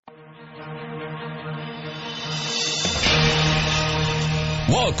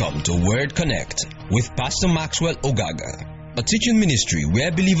Welcome to Word Connect with Pastor Maxwell Ogaga, a teaching ministry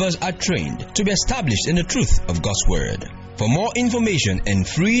where believers are trained to be established in the truth of God's Word. For more information and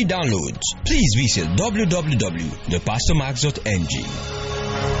free downloads, please visit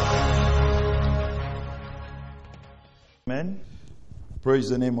www.thepastormax.ng. Amen. Praise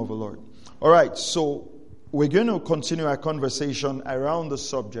the name of the Lord. All right, so we're going to continue our conversation around the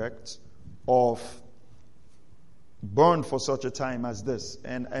subject of born for such a time as this.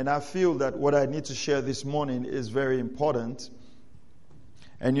 And I feel that what I need to share this morning is very important,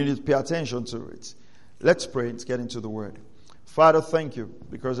 and you need to pay attention to it. Let's pray and get into the Word. Father, thank you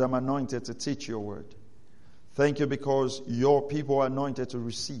because I'm anointed to teach your Word. Thank you because your people are anointed to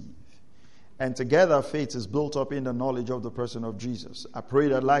receive. And together faith is built up in the knowledge of the person of Jesus. I pray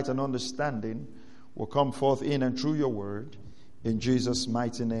that light and understanding will come forth in and through your Word. In Jesus'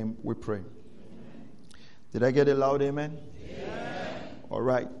 mighty name we pray. Did I get a loud amen? Yeah. All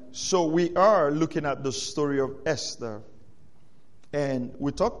right. So we are looking at the story of Esther. And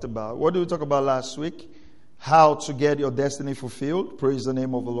we talked about, what did we talk about last week? How to get your destiny fulfilled. Praise the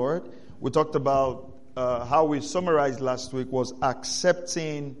name of the Lord. We talked about how we summarized last week was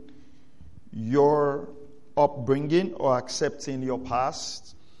accepting your upbringing or accepting your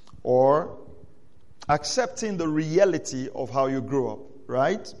past or accepting the reality of how you grew up,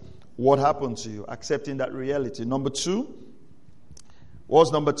 right? What happened to you? Accepting that reality. Number two.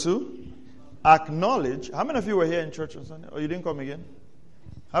 What's number two? Acknowledge. How many of you were here in church on Sunday? Oh, you didn't come again?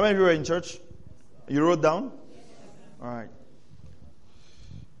 How many of you were in church? You wrote down? All right.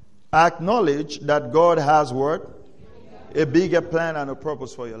 Acknowledge that God has what? A bigger plan and a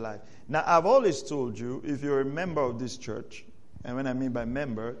purpose for your life. Now, I've always told you, if you're a member of this church, and when I mean by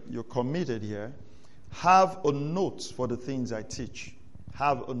member, you're committed here, have a note for the things I teach.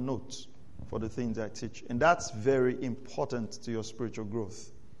 Have a note for the things I teach. And that's very important to your spiritual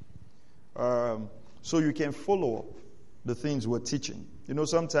growth. So you can follow up the things we're teaching. You know,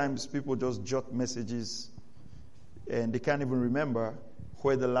 sometimes people just jot messages and they can't even remember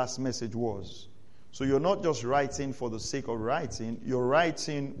where the last message was. So you're not just writing for the sake of writing. You're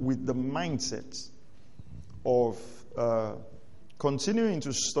writing with the mindset of continuing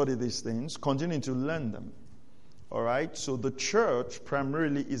to study these things, continuing to learn them. All right, so the church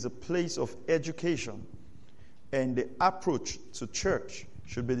primarily is a place of education, and the approach to church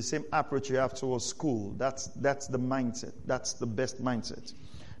should be the same approach you have towards school. That's the mindset. That's the best mindset.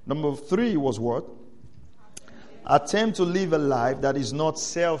 Number three was what? Attempt to live a life that is not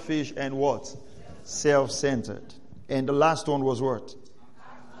selfish and what? Self-centered. And the last one was what?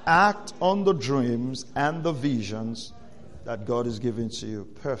 Act on the dreams and the visions that God is giving to you.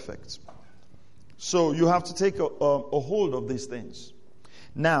 Perfect. So you have to take a hold of these things.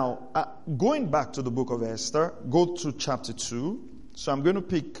 Now, going back to the book of Esther, go to chapter 2. So I'm going to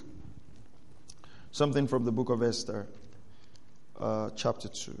pick something from the book of Esther, chapter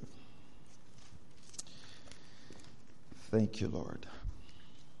 2. Thank you, Lord.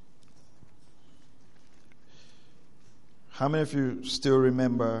 How many of you still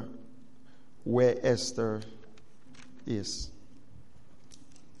remember where Esther is?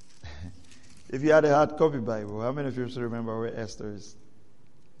 If you had a hard copy Bible, how many of you still remember where Esther is?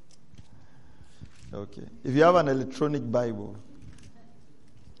 Okay. If you have an electronic Bible,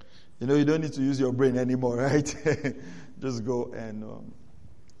 you know you don't need to use your brain anymore, right? Just go and...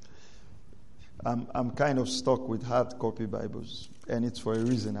 I'm kind of stuck with hard copy Bibles, and it's for a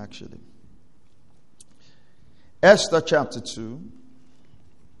reason, actually. Esther chapter 2.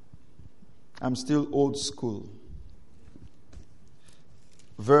 I'm still old school.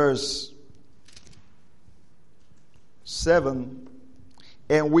 Verse 7,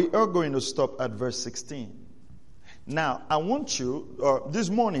 and we are going to stop at verse 16. Now, I want you, this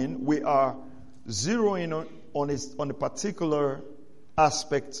morning we are zeroing on a particular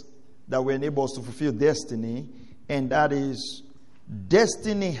aspect that will enable us to fulfill destiny, and that is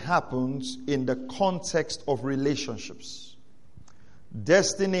destiny happens in the context of relationships.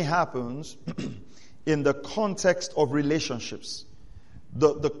 Destiny happens in the context of relationships.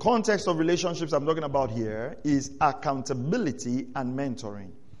 The context of relationships I'm talking about here is accountability and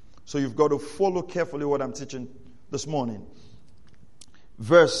mentoring. So you've got to follow carefully what I'm teaching this morning.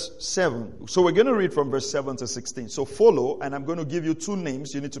 Verse 7. So we're going to read from verse 7 to 16. So follow, and I'm going to give you two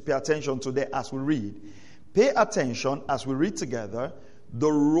names you need to pay attention to there as we read. Pay attention as we read together the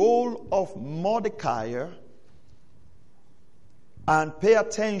role of Mordecai, and pay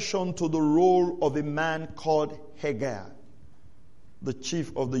attention to the role of a man called Hegai, the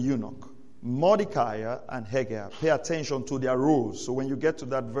chief of the eunuch. Mordecai and Hegai. Pay attention to their roles. So when you get to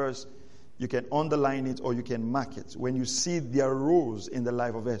that verse, You can underline it or you can mark it when you see their roles in the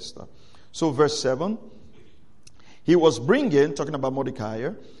life of Esther. So verse 7, he was bringing, talking about Mordecai,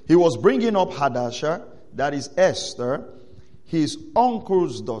 he was bringing up Hadassah, that is Esther, his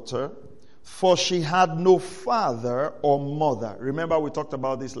uncle's daughter, for she had no father or mother. Remember we talked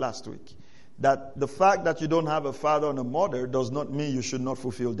about this last week. That the fact that you don't have a father and a mother does not mean you should not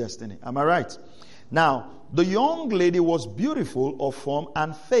fulfill destiny. Am I right? Now, the young lady was beautiful of form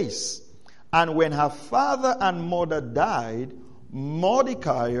and face. And when her father and mother died,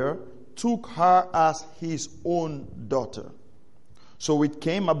 Mordecai took her as his own daughter. So it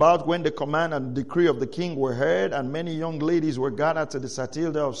came about when the command and decree of the king were heard, and many young ladies were gathered to the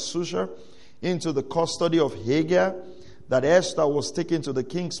Satilda of Susha into the custody of Hegai, that Esther was taken to the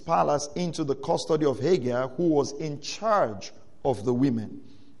king's palace into the custody of Hegai, who was in charge of the women.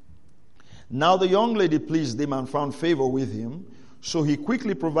 Now the young lady pleased him and found favor with him. So he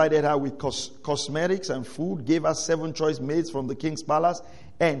quickly provided her with cosmetics and food, gave her 7 choice maids from the king's palace,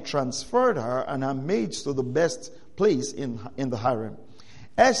 and transferred her and her maids to the best place in the harem.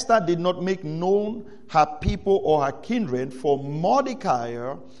 Esther did not make known her people or her kindred, for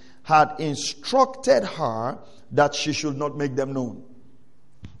Mordecai had instructed her that she should not make them known.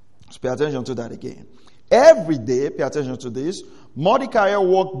 Let's pay attention to that again. Every day, pay attention to this, Mordecai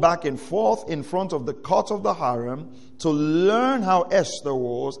walked back and forth in front of the court of the harem to learn how Esther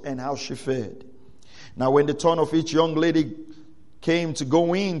was and how she fared. Now when the turn of each young lady came to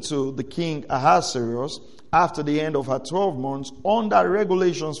go into the king Ahasuerus, after the end of her 12 months, under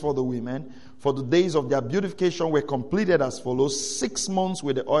regulations for the women, for the days of their beautification were completed as follows: 6 months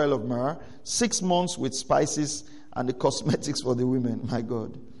with the oil of myrrh, 6 months with spices and the cosmetics for the women. My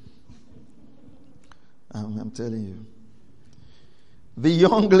God. I'm telling you. The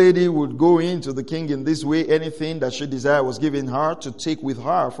young lady would go into the king in this way. Anything that she desired was given her to take with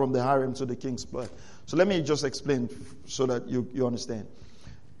her from the harem to the king's palace. So let me just explain so that you understand.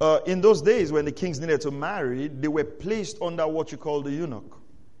 In those days when the kings needed to marry, they were placed under what you call the eunuch.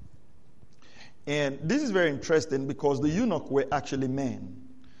 And this is very interesting because the eunuch were actually men.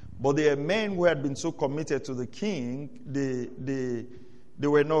 But they are men who had been so committed to the king, they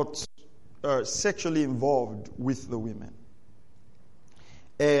were not sexually involved with the women.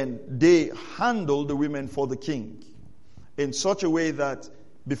 And they handled the women for the king in such a way that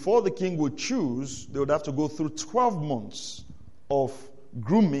before the king would choose, they would have to go through 12 months of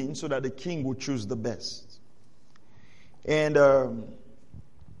grooming so that the king would choose the best. And on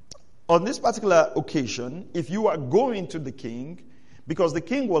this particular occasion, if you are going to the king, because the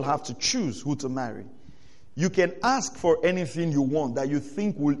king will have to choose who to marry, you can ask for anything you want that you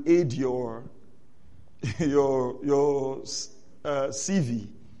think will aid your CV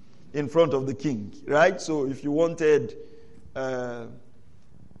in front of the king, right? So if you wanted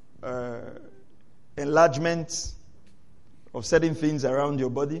enlargement of certain things around your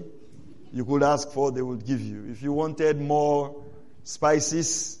body, you could ask for, they would give you. If you wanted more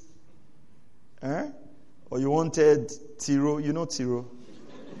spices, or you wanted tiro, you know tiro.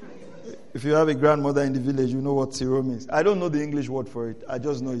 If you have a grandmother in the village, you know what tiro means. I don't know the English word for it. I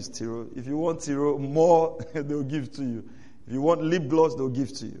just know it's tiro. If you want tiro, more, they'll give to you. If you want lip gloss, they'll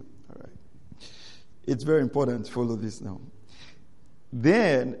give to you. All right. It's very important to follow this now.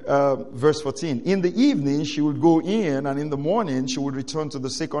 Then, verse 14. In the evening, she would go in, and in the morning, she would return to the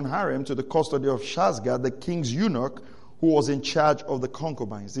second harem, to the custody of Shazga, the king's eunuch, who was in charge of the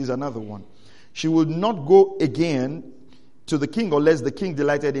concubines. This is another one. She would not go again to the king unless the king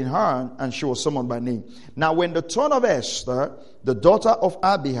delighted in her, and she was summoned by name. Now when the turn of Esther, the daughter of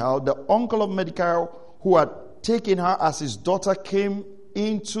Abihail, the uncle of Mordecai, who had taken her as his daughter, came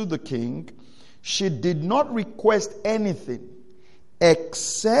into the king, she did not request anything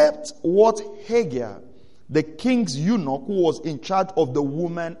except what Hegai, the king's eunuch, who was in charge of the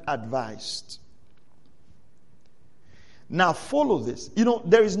woman, advised. Now follow this. You know,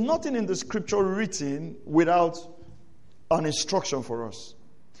 there is nothing in the scripture written without an instruction for us.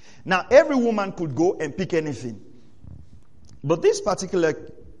 Now, every woman could go and pick anything. But this particular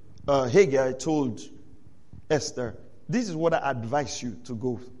Hegai told Esther, this is what I advise you to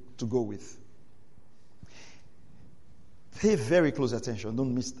go with. Pay very close attention.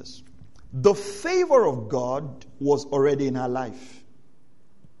 Don't miss this. The favor of God was already in her life.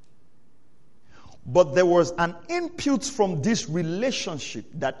 But there was an input from this relationship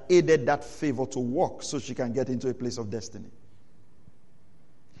that aided that favor to work so she can get into a place of destiny.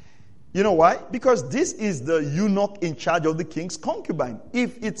 You know why? Because this is the eunuch in charge of the king's concubine.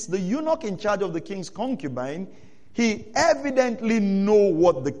 If it's the eunuch in charge of the king's concubine, he evidently knows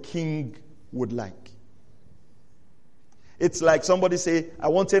what the king would like. It's like somebody say, I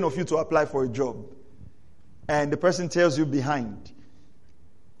want 10 of you to apply for a job. And the person tells you behind,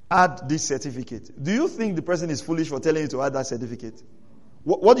 add this certificate. Do you think the person is foolish for telling you to add that certificate?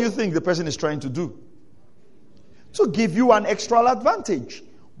 What do you think the person is trying to do? To give you an extra advantage.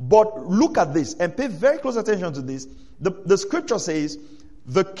 But look at this and pay very close attention to this. The scripture says,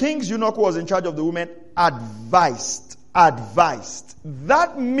 the king's eunuch who was in charge of the women advised.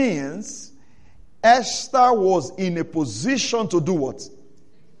 That means Esther was in a position to do what?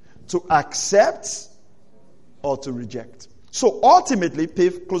 To accept or to reject. So ultimately,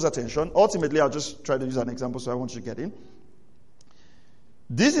 pay close attention. Ultimately, I'll just try to use an example so I want you to get in.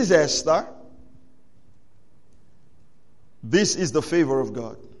 This is Esther. This is the favor of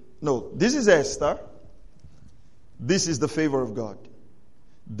God. No, this is Esther. This is the favor of God.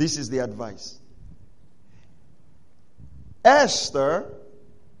 This is the advice. Esther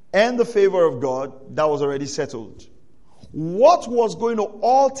and the favor of God, that was already settled. What was going to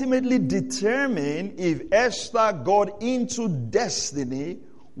ultimately determine if Esther got into destiny,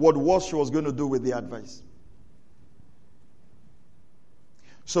 what she was going to do with the advice.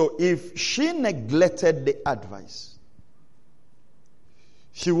 So if she neglected the advice,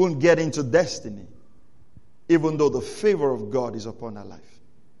 she won't get into destiny, even though the favor of God is upon her life.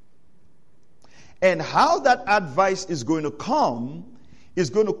 And how that advice is going to come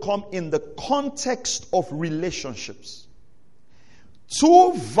in the context of relationships.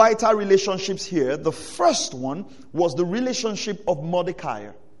 Two vital relationships here. The first one was the relationship of Mordecai.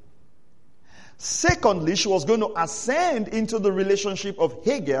 Secondly, she was going to ascend into the relationship of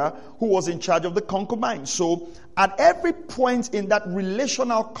Hagar, who was in charge of the concubine. So at every point in that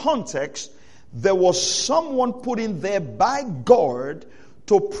relational context, there was someone put in there by God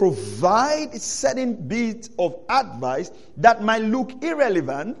to provide a certain bit of advice that might look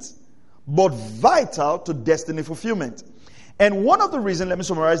irrelevant, but vital to destiny fulfillment. And one of the reasons, let me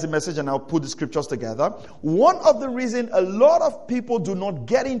summarize the message and I'll put the scriptures together. One of the reasons a lot of people do not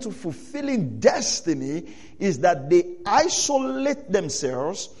get into fulfilling destiny is that they isolate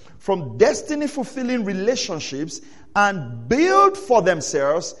themselves from destiny fulfilling relationships and build for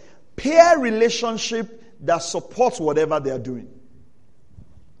themselves peer relationship that supports whatever they are doing.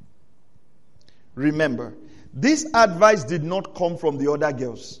 Remember, this advice did not come from the other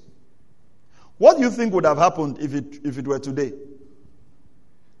girls. What do you think would have happened if it were today?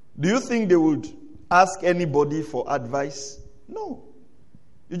 Do you think they would ask anybody for advice? No.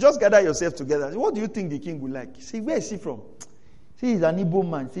 You just gather yourself together. What do you think the king would like? Say, where is he from? Say, he's an Igbo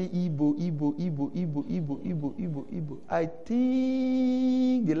man. Say, Igbo. I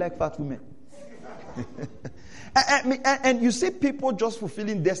think they like fat women. and you see people just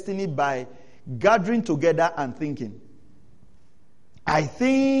fulfilling destiny by gathering together and thinking. I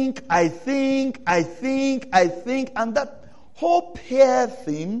think, and that whole pair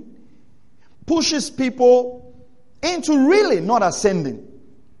thing pushes people into really not ascending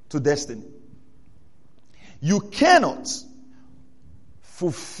to destiny. You cannot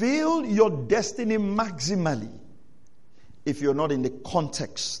fulfill your destiny maximally if you're not in the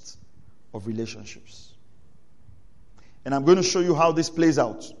context of relationships. And I'm going to show you how this plays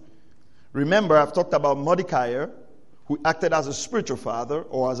out. Remember, I've talked about Mordecai, who acted as a spiritual father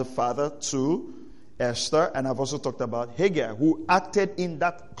or as a father to Esther, and I've also talked about Hagar, who acted in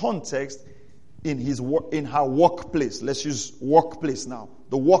that context in her workplace. Let's use workplace now,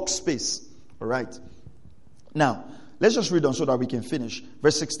 the workspace. All right. Now, let's just read on so that we can finish.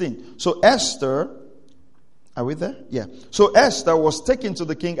 Verse 16. So Esther, are we there? Yeah. So Esther was taken to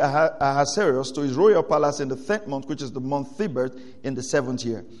the king Ahasuerus to his royal palace in the 10th month, which is the month Thibet, in the 7th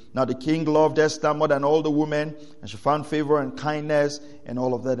year. Now the king loved Esther more than all the women, and she found favor and kindness and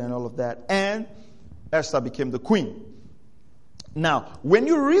all of that. And Esther became the queen. Now, when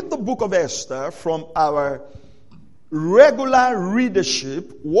you read the book of Esther from our regular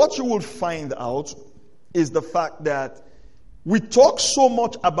readership, what you will find out is the fact that we talk so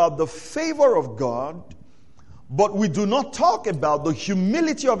much about the favor of God, but we do not talk about the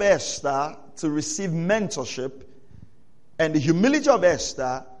humility of Esther to receive mentorship and the humility of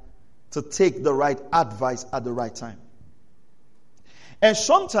Esther to take the right advice at the right time. And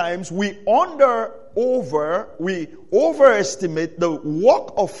sometimes we overestimate the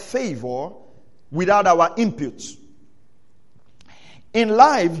work of favor without our inputs. In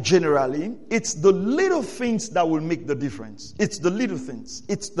life, generally, it's the little things that will make the difference. It's the little things.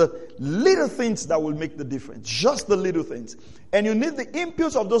 It's the little things that will make the difference. Just the little things. And you need the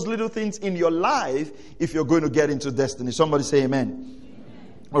inputs of those little things in your life if you're going to get into destiny. Somebody say amen.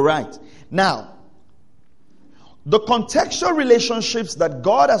 All right. Now, the contextual relationships that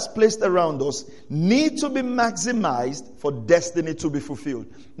God has placed around us need to be maximized for destiny to be fulfilled.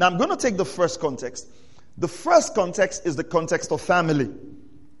 Now, I'm going to take the first context. The first context is the context of family.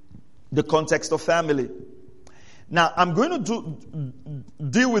 The context of family. Now, I'm going to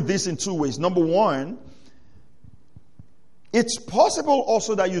deal with this in two ways. Number one, it's possible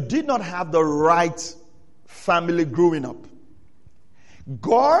also that you did not have the right family growing up.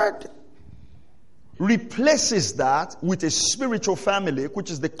 God replaces that with a spiritual family,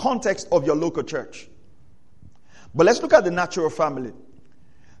 which is the context of your local church. But let's look at the natural family.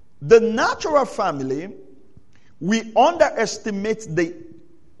 The natural family, we underestimate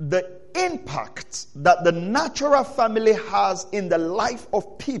the impact that the natural family has in the life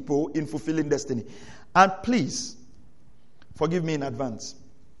of people in fulfilling destiny. And please, forgive me in advance.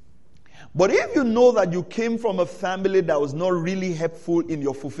 But if you know that you came from a family that was not really helpful in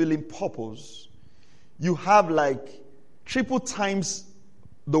your fulfilling purpose, you have like triple times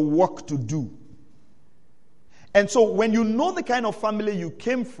the work to do. And so when you know the kind of family you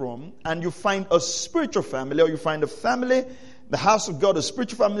came from, and you find a spiritual family, or you find a family, the house of God, a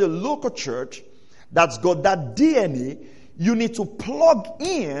spiritual family, a local church that's got that DNA, you need to plug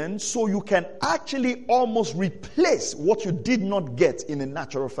in so you can actually almost replace what you did not get in a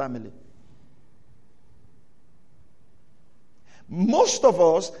natural family. Most of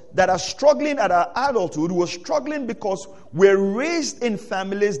us that are struggling at our adulthood were struggling because we're raised in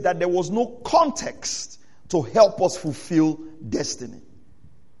families that there was no context to help us fulfill destiny.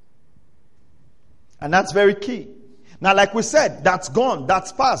 And that's very key. Now, like we said, that's gone,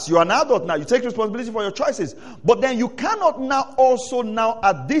 that's past. You're an adult now. You take responsibility for your choices. But then you cannot now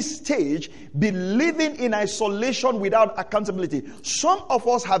at this stage be living in isolation without accountability. Some of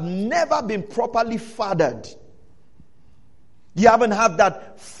us have never been properly fathered. You haven't had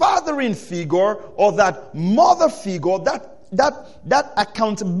that fathering figure or that mother figure, that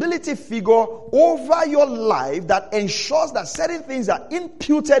accountability figure over your life that ensures that certain things are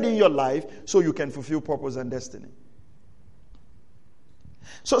imputed in your life so you can fulfill purpose and destiny.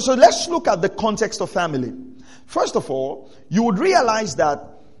 So let's look at the context of family. First of all, you would realize that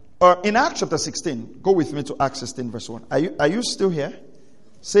in Acts chapter 16, go with me to Acts 16 verse 1. Are you still here?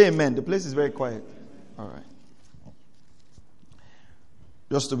 Say amen. The place is very quiet. All right.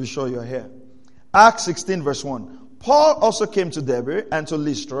 Just to be sure you're here. Acts 16 verse 1. Paul also came to Derbe and to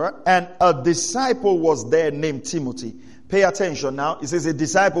Lystra, and a disciple was there named Timothy. Pay attention now. It says a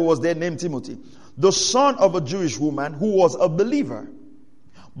disciple was there named Timothy, the son of a Jewish woman who was a believer.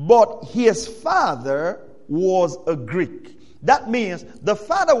 But his father was a Greek. That means the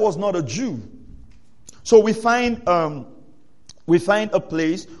father was not a Jew. So we find a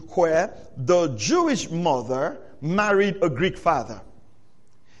place where the Jewish mother married a Greek father.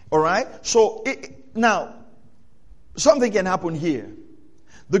 All right? So now something can happen here.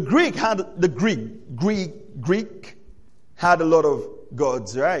 The Greek had a lot of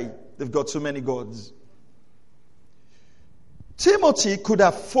gods, right? They've got so many gods. Timothy could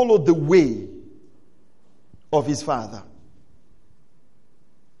have followed the way of his father.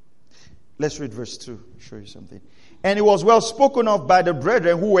 Let's read verse 2. Show you something. And he was well spoken of by the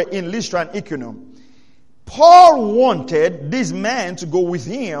brethren who were in Lystra and Iconium. Paul wanted this man to go with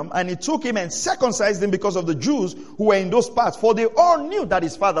him, and he took him and circumcised him because of the Jews who were in those parts, for they all knew that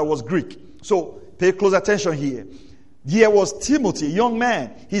his father was Greek. So pay close attention here. Here was Timothy, young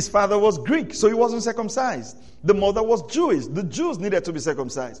man. His father was Greek, so he wasn't circumcised. The mother was Jewish. The Jews needed to be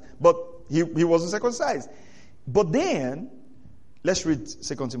circumcised, but he wasn't circumcised. But then, let's read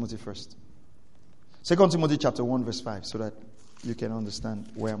 2 Timothy first. 2 Timothy chapter 1 verse 5, so that you can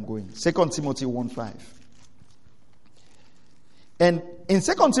understand where I'm going. 2 Timothy 1:5. And in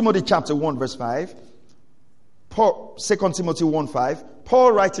 2 Timothy chapter 1 verse 5, 2 Timothy 1:5,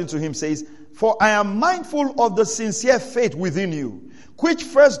 Paul writing to him says, "For I am mindful of the sincere faith within you, which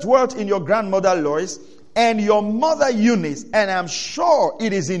first dwelt in your grandmother Lois and your mother Eunice, and I am sure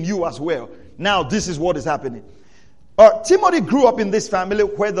it is in you as well." Now this is what is happening. Timothy grew up in this family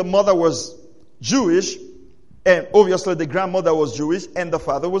where the mother was Jewish, and obviously the grandmother was Jewish, and the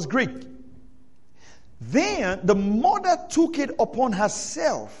father was Greek. Then the mother took it upon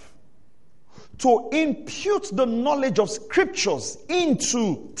herself to impute the knowledge of scriptures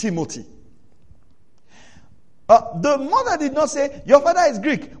into Timothy. The mother did not say, "Your father is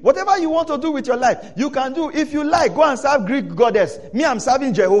Greek. Whatever you want to do with your life, you can do. If you like, go and serve Greek goddess. Me, I'm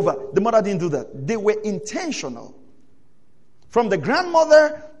serving Jehovah." The mother didn't do that. They were intentional. From the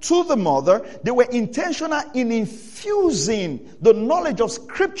grandmother to the mother, they were intentional in infusing the knowledge of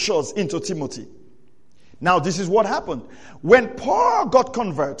scriptures into Timothy. Now, this is what happened. When Paul got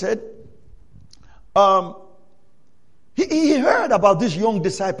converted, He heard about this young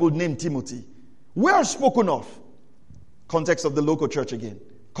disciple named Timothy. Well spoken of. Context of the local church again.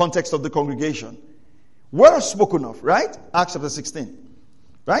 Context of the congregation. Well spoken of, right? Acts chapter 16.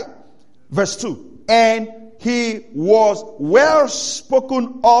 Right? Verse 2. And he was well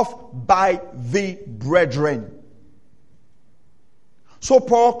spoken of by the brethren. So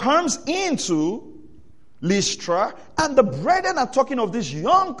Paul comes into Lystra, and the brethren are talking of this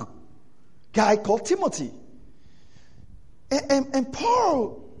young guy called Timothy. And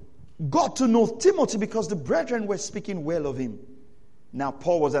Paul got to know Timothy because the brethren were speaking well of him. Now,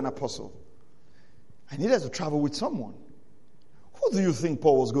 Paul was an apostle. I needed to travel with someone. Who do you think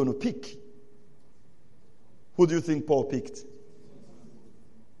Paul was going to pick? Who do you think Paul picked?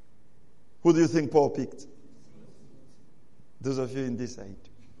 Who do you think Paul picked? Those of you in this side.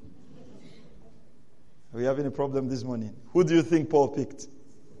 Are we having a problem this morning? Who do you think Paul picked?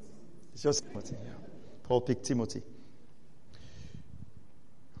 It's just Timothy. Paul picked Timothy.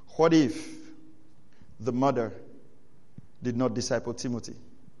 What if the mother did not disciple Timothy?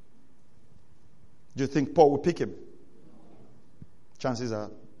 Do you think Paul would pick him? Chances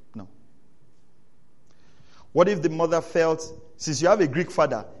are no. What if the mother felt, since you have a Greek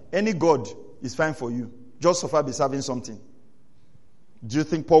father, any God is fine for you, just so far be serving something? Do you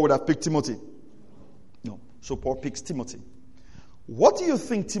think Paul would have picked Timothy? No. So Paul picks Timothy. What do you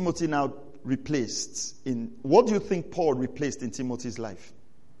think Timothy now replaced in? What do you think Paul replaced in Timothy's life?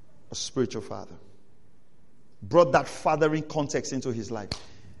 A spiritual father. Brought that fathering context into his life.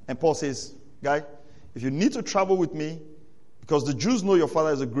 And Paul says, guy, if you need to travel with me, because the Jews know your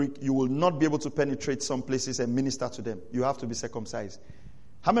father is a Greek, you will not be able to penetrate some places and minister to them. You have to be circumcised.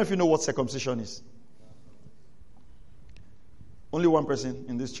 How many of you know what circumcision is? Only one person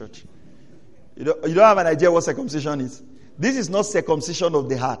in this church. You don't have an idea what circumcision is. This is not circumcision of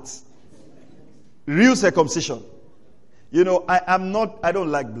the heart. Real circumcision. You know, I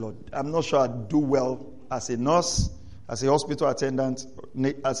don't like blood. I'm not sure I'd do well as a nurse, as a hospital attendant,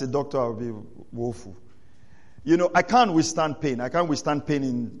 as a doctor. I'll be woeful. You know, I can't withstand pain. I can't withstand pain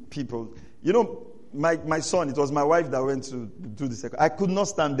in people. You know, my son, it was my wife that went to do the second. I could not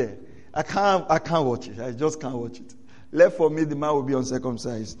stand there. I can't watch it. I just can't watch it. Left for me, the man will be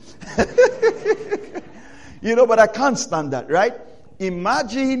uncircumcised. You know, but I can't stand that, right?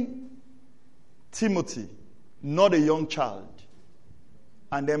 Imagine Timothy, not a young child.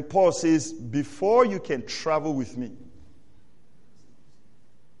 And then Paul says, before you can travel with me,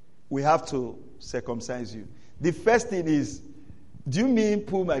 we have to circumcise you. The first thing is, do you mean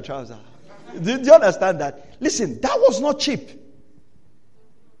pull my trouser? Do you understand that? Listen, that was not cheap.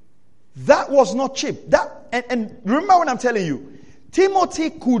 That was not cheap. And remember when I'm telling you,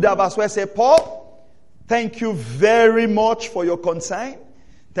 Timothy could have as well said, Paul, thank you very much for your concern.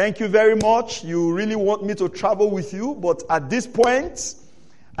 Thank you very much. You really want me to travel with you. But at this point,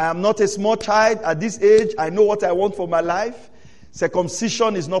 I am not a small child. At this age, I know what I want for my life.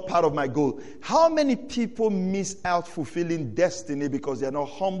 Circumcision is not part of my goal. How many people miss out fulfilling destiny because they are not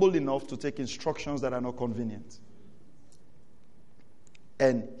humble enough to take instructions that are not convenient?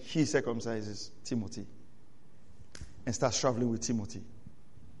 And he circumcises Timothy and starts traveling with Timothy.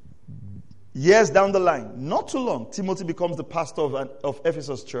 Years down the line, not too long, Timothy becomes the pastor of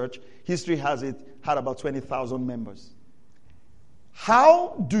Ephesus church. History has it, had about 20,000 members.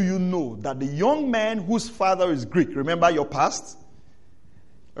 How do you know that the young man whose father is Greek, remember your past,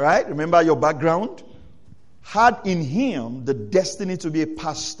 right? Remember your background, had in him the destiny to be a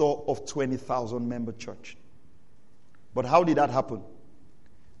pastor of 20,000 member church? But how did that happen?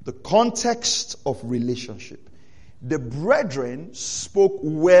 The context of relationship. The brethren spoke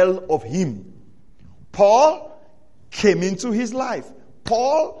well of him. Paul came into his life.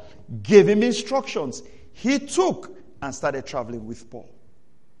 Paul gave him instructions. He took and started traveling with Paul.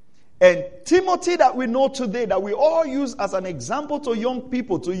 And Timothy that we know today, that we all use as an example to young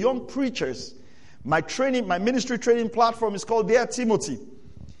people, to young preachers. My ministry training platform is called Dear Timothy.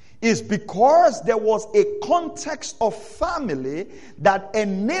 Is because there was a context of family that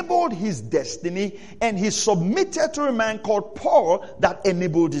enabled his destiny, and he submitted to a man called Paul that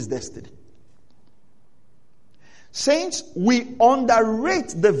enabled his destiny. Saints, we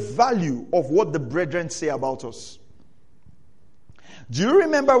underrate the value of what the brethren say about us. Do you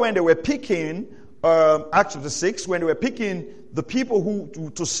remember when they were picking, Acts chapter 6, when they were picking the people who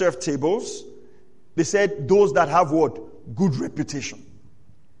to serve tables? They said, those that have what? Good reputation.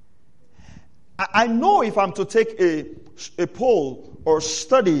 I know if I'm to take a poll or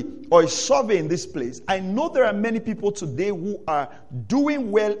study or a survey in this place, I know there are many people today who are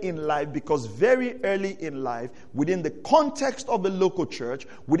doing well in life because very early in life, within the context of a local church,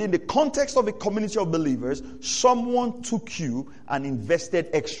 within the context of a community of believers, someone took you and invested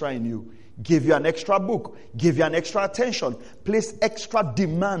extra in you. Give you an extra book, give you an extra attention, place extra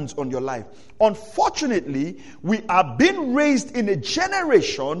demands on your life. Unfortunately, we are being raised in a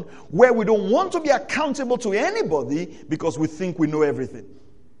generation where we don't want to be accountable to anybody because we think we know everything.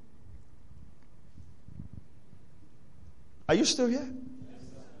 Are you still here?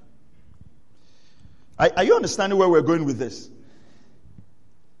 Are you understanding where we're going with this?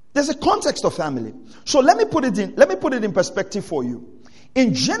 There's a context of family. So let me put it in perspective for you.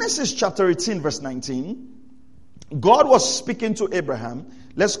 In Genesis chapter 18 verse 19, God was speaking to Abraham.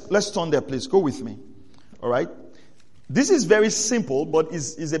 Let's turn there, please. Go with me. All right. This is very simple, but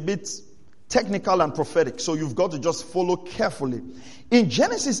is a bit technical and prophetic. So you've got to just follow carefully. In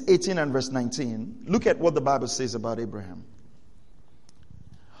Genesis 18 and verse 19, look at what the Bible says about Abraham.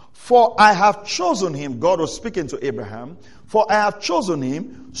 For I have chosen him, God was speaking to Abraham, for I have chosen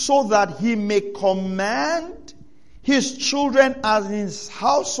him so that he may command his children and his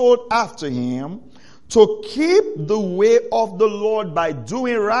household after him to keep the way of the Lord by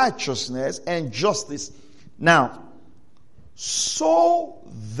doing righteousness and justice. Now, so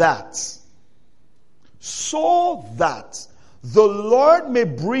that the Lord may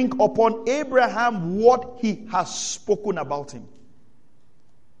bring upon Abraham what he has spoken about him.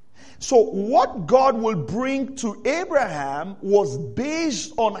 So what God will bring to Abraham was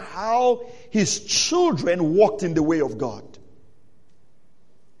based on how his children walked in the way of God.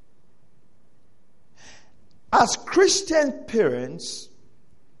 As Christian parents,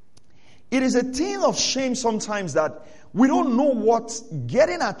 it is a thing of shame sometimes that we don't know what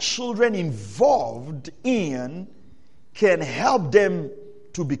getting our children involved in can help them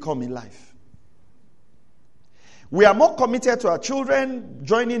to become in life. We are more committed to our children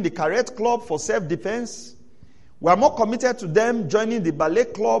joining the Caret Club for self-defense. We are more committed to them joining the ballet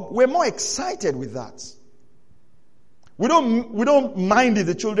club. We're more excited with that. We don't mind if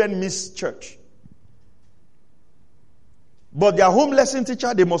the children miss church. But their home lesson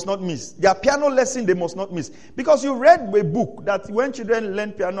teacher, they must not miss. Their piano lesson, they must not miss. Because you read a book that when children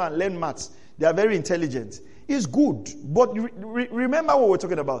learn piano and learn maths, they are very intelligent. It's good. But remember what we're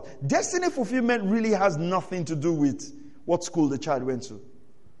talking about. Destiny fulfillment really has nothing to do with what school the child went to.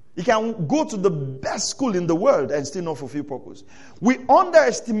 He can go to the best school in the world and still not fulfill purpose. We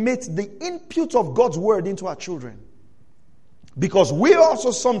underestimate the input of God's word into our children. Because we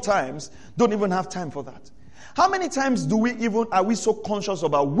also sometimes don't even have time for that. How many times are we so conscious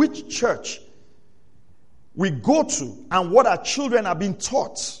about which church we go to and what our children are being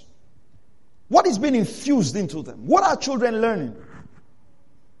taught? What is being infused into them? What are children learning?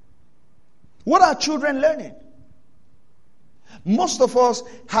 What are children learning? Most of us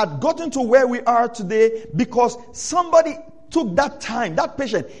had gotten to where we are today because somebody took that time, that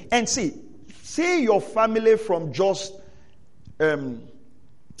patience, and see your family from just,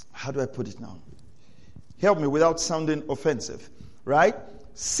 how do I put it now? Help me without sounding offensive, right?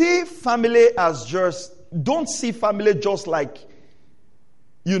 See family as don't see family just like,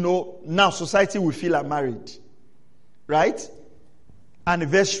 now society will feel I'm married. Right?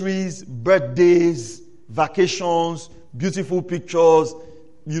 Anniversaries, birthdays, vacations, beautiful pictures,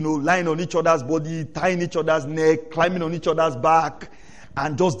 lying on each other's body, tying each other's neck, climbing on each other's back,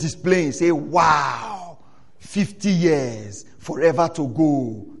 and just displaying, say, wow, 50 years, forever to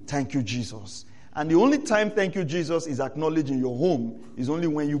go. Thank you, Jesus. And the only time thank you, Jesus, is acknowledged in your home is only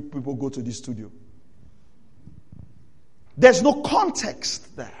when you people go to the studio. There's no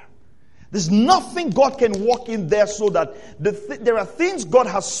context there. There's nothing God can walk in there so that there are things God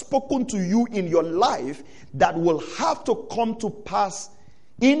has spoken to you in your life that will have to come to pass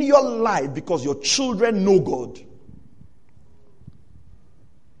in your life because your children know God.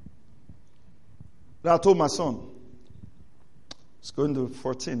 I told my son, it's going to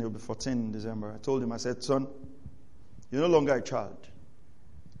 14, he'll be 14 in December. I told him, I said, son, you're no longer a child.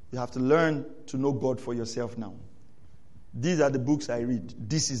 You have to learn to know God for yourself now. These are the books I read.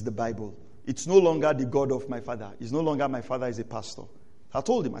 This is the Bible. It's no longer the God of my father. It's no longer my father is a pastor. I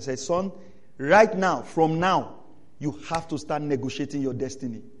told him, I said, son, right now, from now, you have to start negotiating your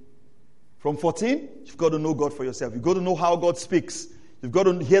destiny. From 14, you've got to know God for yourself. You've got to know how God speaks. You've got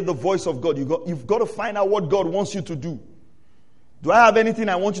to hear the voice of God. You've got to find out what God wants you to do. Do I have anything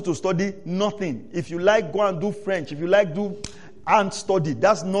I want you to study? Nothing. If you like, go and do French. If you like, do and study.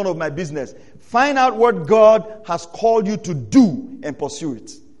 That's none of my business. Find out what God has called you to do and pursue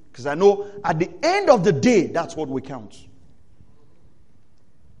it. Because I know at the end of the day, that's what we count.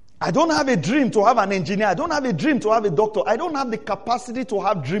 I don't have a dream to have an engineer. I don't have a dream to have a doctor. I don't have the capacity to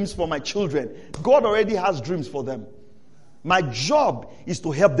have dreams for my children. God already has dreams for them. My job is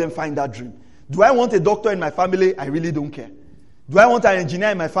to help them find that dream. Do I want a doctor in my family? I really don't care. Do I want an engineer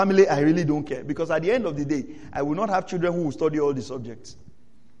in my family? I really don't care. Because at the end of the day, I will not have children who will study all the subjects.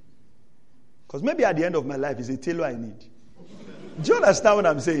 Because maybe at the end of my life, it's a tailor I need. Do you understand what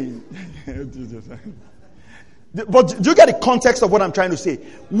I'm saying? But do you get the context of what I'm trying to say?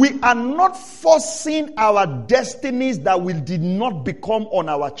 We are not forcing our destinies that we did not become on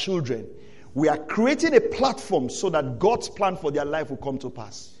our children. We are creating a platform so that God's plan for their life will come to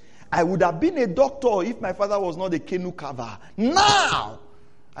pass. I would have been a doctor if my father was not a canoe carver. Now,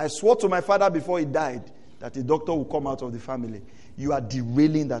 I swore to my father before he died that a doctor will come out of the family. You are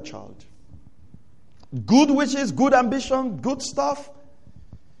derailing that child. Good wishes, good ambition, good stuff.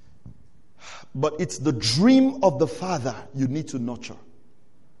 But it's the dream of the father you need to nurture.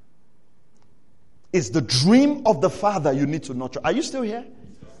 It's the dream of the father you need to nurture. Are you still here?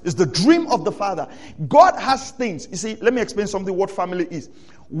 It's the dream of the father. God has things. You see, let me explain something what family is.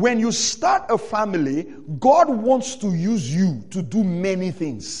 When you start a family, God wants to use you to do many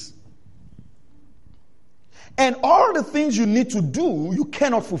things. And all the things you need to do, you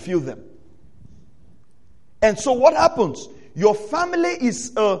cannot fulfill them. And so what happens? Your family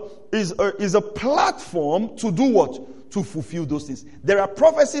is a platform to do what? To fulfill those things. There are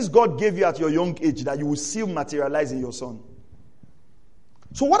prophecies God gave you at your young age that you will see materialize in your son.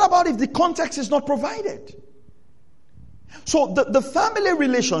 So what about if the context is not provided? So the family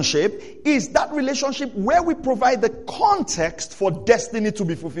relationship is that relationship where we provide the context for destiny to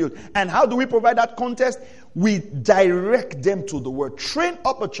be fulfilled. And how do we provide that context? We direct them to the word. Train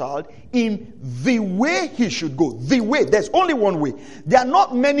up a child in the way he should go. The way. There's only one way. There are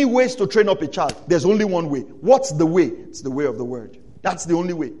not many ways to train up a child. There's only one way. What's the way? It's the way of the word. That's the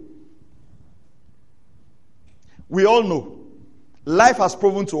only way. We all know. Life has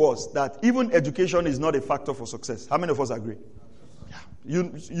proven to us that even education is not a factor for success. How many of us agree? Yeah.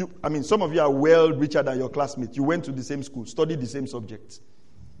 I mean, some of you are well richer than your classmates. You went to the same school, studied the same subjects,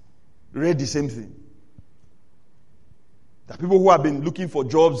 read the same thing. There are people who have been looking for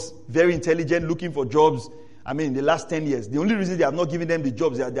jobs, very intelligent, looking for jobs. I mean, in the last 10 years, the only reason they have not given them the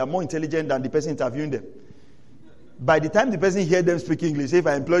jobs, they are more intelligent than the person interviewing them. By the time the person hears them speak English, say, if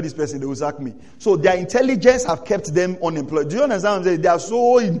I employ this person, they will sack me. So their intelligence have kept them unemployed. Do you understand what I'm saying? They are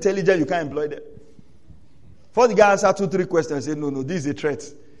so intelligent, you can't employ them. Before the guy answered 2-3 questions, say, no, this is a threat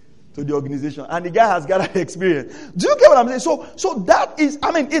to the organization. And the guy has got experience. Do you get what I'm saying? So that is,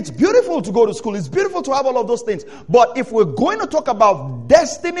 I mean, it's beautiful to go to school. It's beautiful to have all of those things. But if we're going to talk about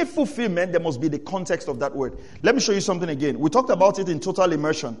destiny fulfillment, there must be the context of that word. Let me show you something again. We talked about it in total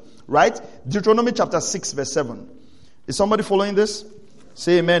immersion, right? Deuteronomy chapter 6, verse 7. Is somebody following this?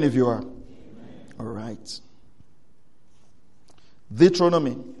 Say amen if you are. Amen. All right.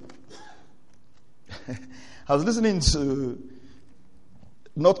 Deuteronomy. I was listening to,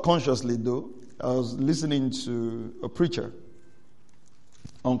 not consciously though, I was listening to a preacher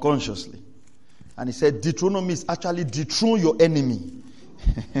unconsciously. And he said, Deuteronomy is actually dethrone your enemy.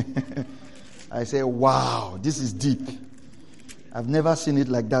 I said, wow, this is deep. I've never seen it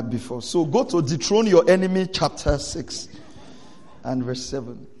like that before. So go to Dethrone Your Enemy, chapter 6 and verse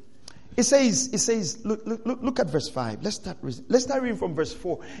 7. It says, look at verse 5. Let's start reading from verse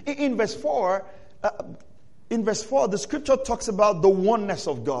 4. In verse 4, the scripture talks about the oneness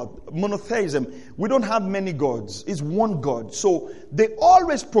of God, monotheism. We don't have many gods. It's one God. So they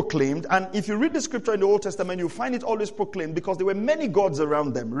always proclaimed, and if you read the scripture in the Old Testament, you find it always proclaimed because there were many gods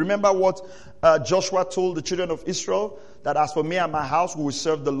around them. Remember what Joshua told the children of Israel? That as for me and my house, we will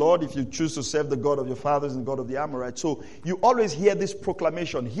serve the Lord if you choose to serve the God of your fathers and God of the Amorites. So you always hear this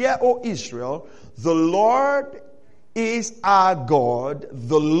proclamation. Hear, O Israel, the Lord is our God.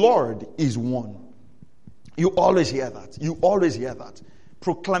 The Lord is one. You always hear that. You always hear that.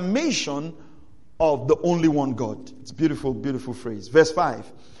 Proclamation of the only one God. It's a beautiful, beautiful phrase. Verse 5.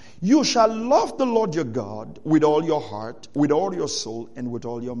 You shall love the Lord your God with all your heart, with all your soul, and with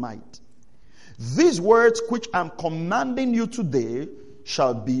all your might. These words which I'm commanding you today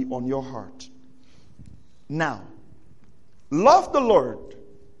shall be on your heart. Now, love the Lord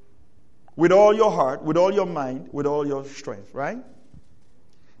with all your heart, with all your mind, with all your strength, right?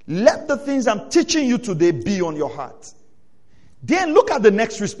 Let the things I'm teaching you today be on your heart. Then look at the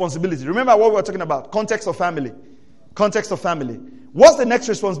next responsibility. Remember what we were talking about? Context of family. Context of family. What's the next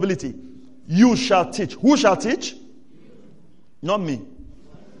responsibility? You shall teach. Who shall teach? Not me.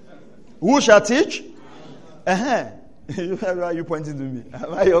 Who shall teach? Why are you pointing to me?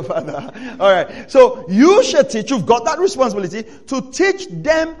 Am I your father? All right. So you shall teach. You've got that responsibility to teach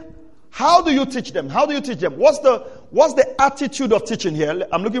them How do you teach them? How do you teach them? What's the attitude of teaching here?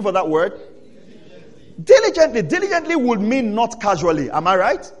 I'm looking for that word. Diligently. Diligently will mean not casually. Am I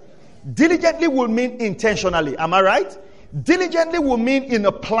right? Diligently will mean intentionally. Am I right? Diligently will mean in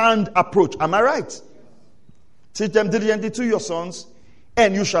a planned approach. Am I right? Teach them diligently to your sons,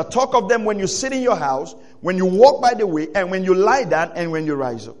 and you shall talk of them when you sit in your house, when you walk by the way, and when you lie down, and when you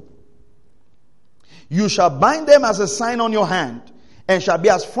rise up. You shall bind them as a sign on your hand, and shall be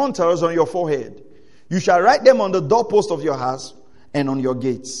as frontals on your forehead. You shall write them on the doorpost of your house and on your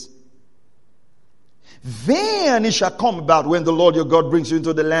gates. Then it shall come about when the Lord your God brings you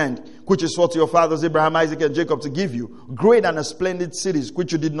into the land, which is what your fathers Abraham, Isaac, and Jacob to give you, great and splendid cities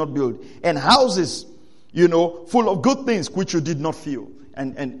which you did not build, and houses, full of good things which you did not fill,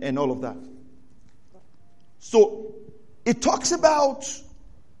 and all of that. So it talks about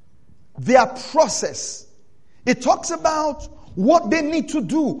their process. It talks about what they need to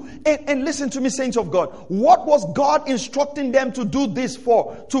do. And listen to me, saints of God. What was God instructing them to do this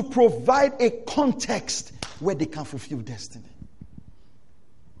for? To provide a context where they can fulfill destiny.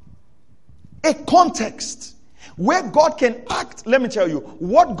 A context where God can act. Let me tell you,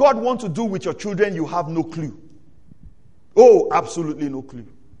 what God wants to do with your children, you have no clue. Oh, absolutely no clue.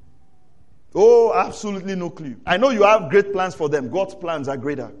 Oh, absolutely no clue. I know you have great plans for them. God's plans are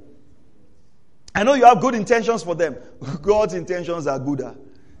greater. I know you have good intentions for them. God's intentions are gooder.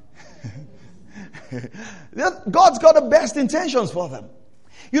 God's got the best intentions for them.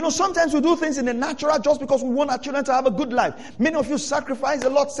 Sometimes we do things in the natural just because we want our children to have a good life. Many of you sacrifice a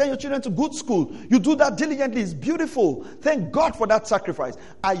lot, send your children to good school. You do that diligently. It's beautiful. Thank God for that sacrifice.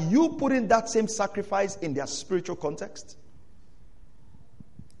 Are you putting that same sacrifice in their spiritual context?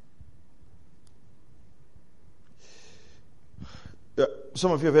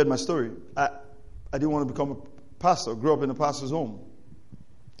 Some of you have heard my story. I didn't want to become a pastor. Grew up in a pastor's home.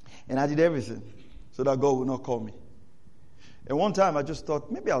 And I did everything so that God would not call me. And one time I just thought,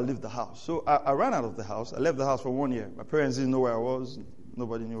 maybe I'll leave the house. So I ran out of the house. I left the house for 1 year. My parents didn't know where I was.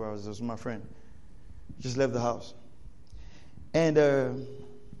 Nobody knew where I was. It was my friend. Just left the house. And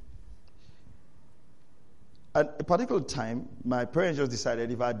at a particular time, my parents just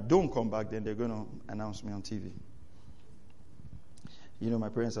decided if I don't come back, then they're going to announce me on TV. My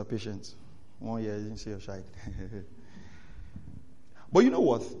parents are patient. 1 year, I didn't see a shite. But you know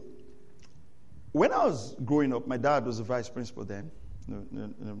what? When I was growing up, my dad was the vice principal then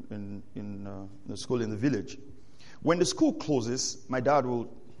in the school in the village. When the school closes, my dad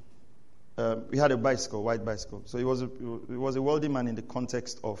will. We had a bicycle, white bicycle. So he was a wealthy man in the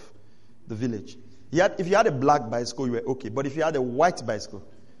context of the village. If you had a black bicycle, you were okay. But if you had a white bicycle,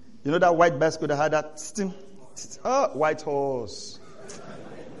 that white bicycle that had that white horse.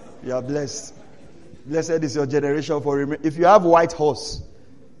 You are blessed. Blessed is your generation for if you have white horse,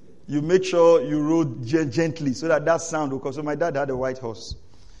 you make sure you rode gently so that sound will come. So my dad had a white horse.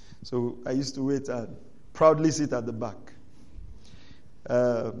 So I used to wait and proudly sit at the back.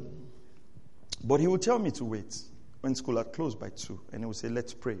 But he would tell me to wait when school had closed by 2. And he would say,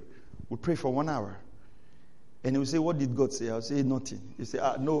 let's pray. We'll pray for 1 hour. And he would say, what did God say? I'll say, nothing. He say,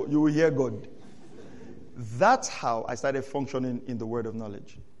 no, you will hear God. That's how I started functioning in the word of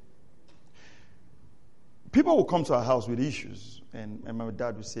knowledge. People will come to our house with issues, and my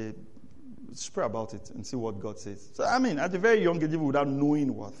dad would say, let's pray about it and see what God says. So, at a very young age, without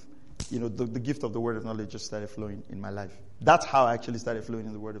knowing what, the gift of the word of knowledge just started flowing in my life. That's how I actually started flowing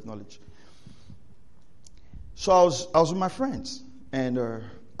in the word of knowledge. So I was with my friends, and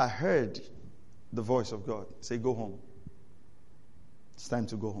I heard the voice of God say, go home. It's time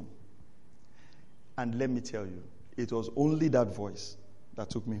to go home. And let me tell you, it was only that voice that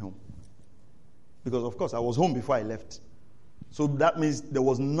took me home. Because, of course, I was home before I left. So that means there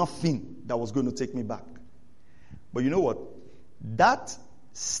was nothing that was going to take me back. But you know what? That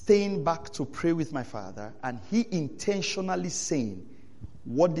staying back to pray with my father and he intentionally saying,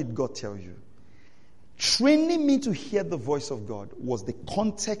 what did God tell you? Training me to hear the voice of God was the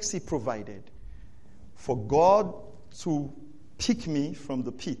context he provided for God to pick me from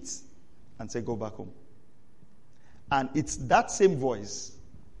the pit and say, go back home. And it's that same voice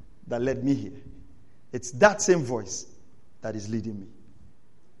that led me here. It's that same voice that is leading me.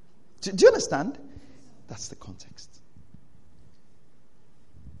 Do you understand? That's the context.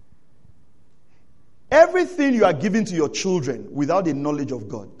 Everything you are giving to your children without the knowledge of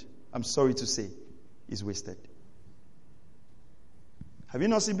God, I'm sorry to say, is wasted. Have you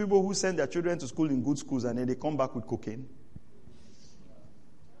not seen people who send their children to school in good schools and then they come back with cocaine?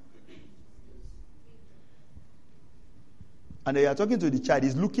 And they are talking to the child,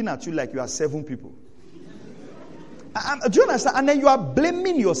 he's looking at you like you are 7 people. Do you understand? And then you are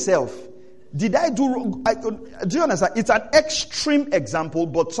blaming yourself. Did I do wrong? Do you understand? It's an extreme example,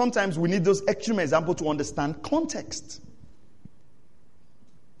 but sometimes we need those extreme examples to understand context.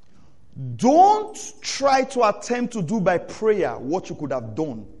 Don't try to attempt to do by prayer what you could have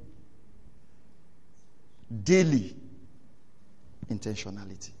done daily.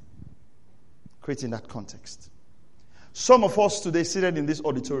 Intentionality. Creating that context. Some of us today seated in this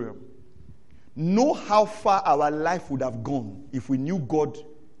auditorium know how far our life would have gone if we knew God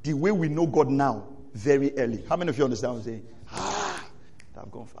the way we know God now, very early. How many of you understand what I'm saying? You'd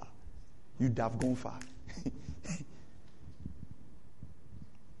have gone far. You'd have gone far.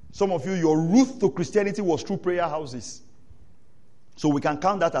 Some of you, your route to Christianity was through prayer houses. So we can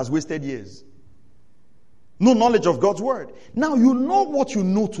count that as wasted years. No knowledge of God's word. Now you know what you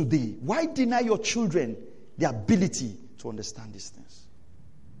know today. Why deny your children the ability to understand these things?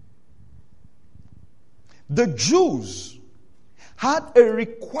 The Jews had a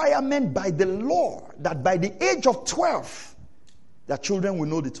requirement by the law that by the age of 12, their children will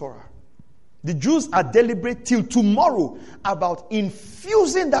know the Torah. The Jews are deliberate till tomorrow about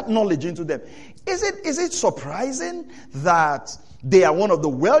infusing that knowledge into them. Is it surprising that they are one of the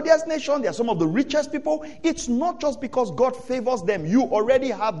wealthiest nations? They are some of the richest people. It's not just because God favors them. You already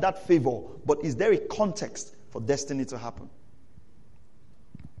have that favor. But is there a context for destiny to happen?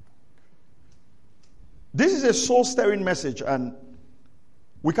 This is a soul-stirring message, and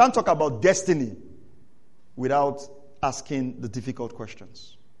we can't talk about destiny without asking the difficult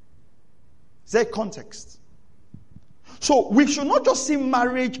questions. Is there a context? So we should not just see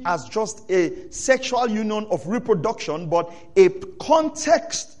marriage as just a sexual union of reproduction, but a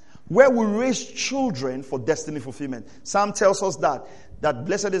context where we raise children for destiny fulfillment. Psalm tells us that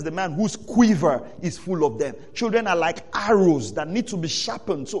blessed is the man whose quiver is full of them. Children are like arrows that need to be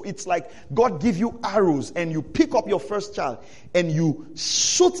sharpened. So it's like God give you arrows and you pick up your first child and you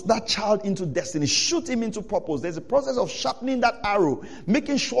shoot that child into destiny, shoot him into purpose. There's a process of sharpening that arrow,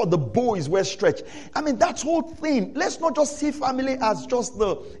 making sure the bow is well stretched. I mean, that whole thing. Let's not just see family as just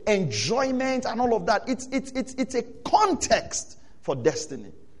the enjoyment and all of that. It's a context for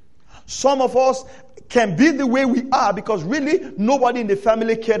destiny. Some of us can be the way we are because really nobody in the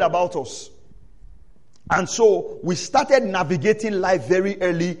family cared about us. And so we started navigating life very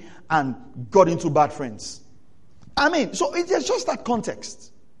early and got into bad friends. I mean, so there's just that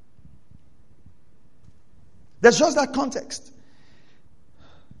context. There's just that context.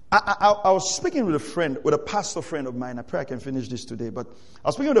 I was speaking with a pastor friend of mine. I pray I can finish this today, but I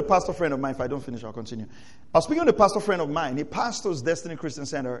was speaking with a pastor friend of mine. If I don't finish, I'll continue. I was speaking with a pastor friend of mine. He pastors Destiny Christian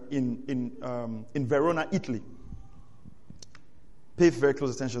Center in Verona, Italy. Pay very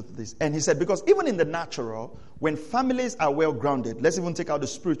close attention to this. And he said, because even in the natural, when families are well grounded, let's even take out the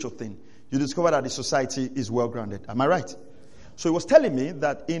spiritual thing, you discover that the society is well grounded. Am I right? So he was telling me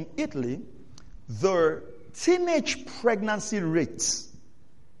that in Italy, the teenage pregnancy rates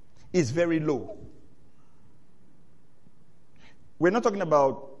is very low. We're not talking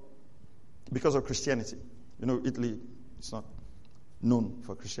about because of Christianity. You know, Italy is not known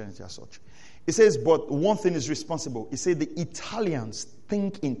for Christianity as such. It says, but one thing is responsible. It says the Italians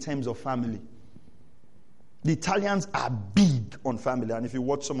think in terms of family. The Italians are big on family. And if you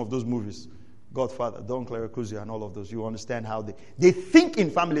watch some of those movies, Godfather, Don Clerecuzzi and all of those, you understand how they think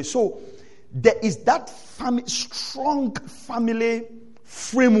in family. So there is that strong family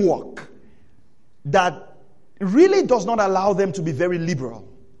framework that really does not allow them to be very liberal.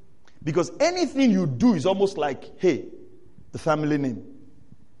 Because anything you do is almost like, hey, the family name.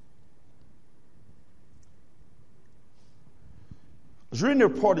 I was reading a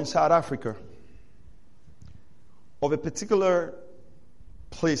report in South Africa of a particular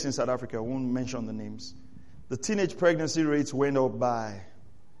place in South Africa. I won't mention the names. The teenage pregnancy rates went up by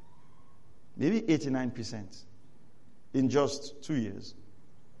maybe 89% in just 2 years.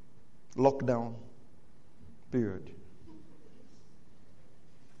 Lockdown period.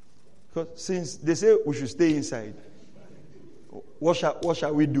 Because since they say we should stay inside, what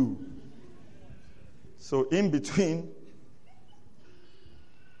shall we do? So in between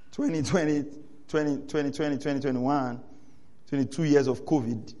 2020, 2021, 22 years of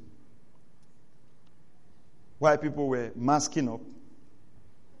COVID, while people were masking up,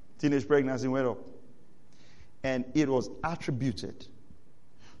 teenage pregnancy went up. And it was attributed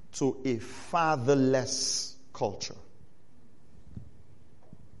to a fatherless culture.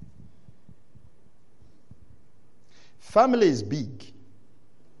 Family is big.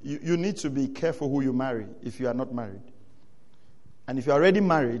 You need to be careful who you marry if you are not married. And if you are already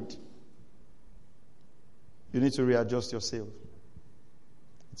married, you need to readjust yourself.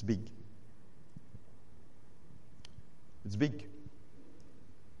 It's big. It's big.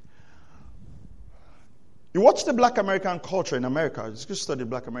 You watch the Black American culture in America, just study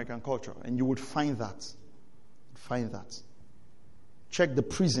Black American culture, and you would find that. Check the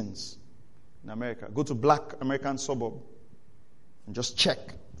prisons in America. Go to Black American suburb and just check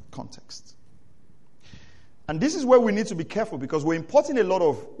context. And this is where we need to be careful, because we're importing a lot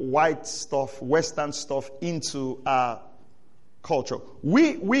of white stuff, Western stuff into our culture.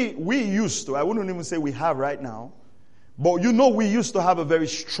 We used to, I wouldn't even say we have right now, but we used to have a very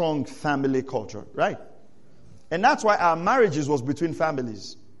strong family culture, right? And that's why our marriages was between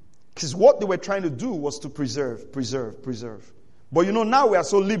families. Because what they were trying to do was to preserve. But now we are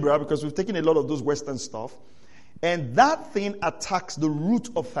so liberal because we've taken a lot of those Western stuff. And that thing attacks the root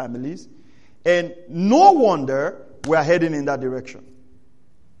of families. And no wonder we are heading in that direction.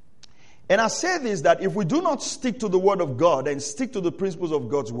 And I say this, that if we do not stick to the Word of God and stick to the principles of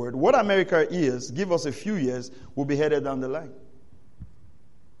God's Word, what America is, give us a few years, we'll be headed down the line.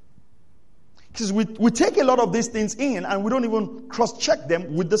 Because we take a lot of these things in and we don't even cross-check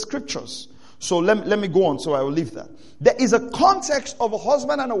them with the scriptures. So let me go on, so I will leave that. There is a context of a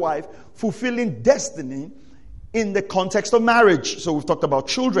husband and a wife fulfilling destiny in the context of marriage. So we've talked about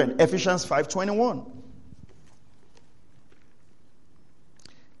children, Ephesians 5:21.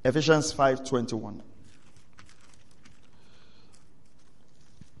 Ephesians 5:21.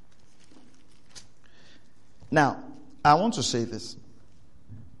 Now, I want to say this.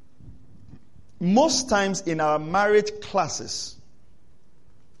 Most times in our marriage classes,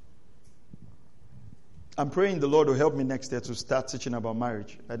 I'm praying the Lord will help me next year to start teaching about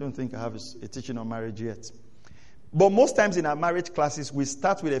marriage. I don't think I have a teaching on marriage yet. But most times in our marriage classes, we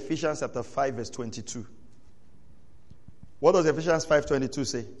start with Ephesians chapter 5, verse 22. What does Ephesians 5:22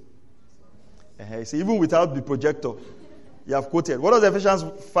 say? See, even without the projector, you have quoted. What does Ephesians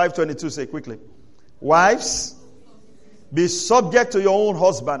 5:22 say quickly? Wives, be subject to your own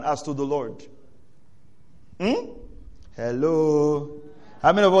husband as to the Lord. Hello.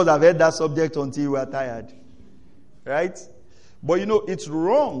 How many of us have heard that subject until you are tired? Right? But it's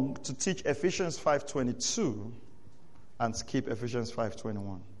wrong to teach Ephesians 5:22 and skip Ephesians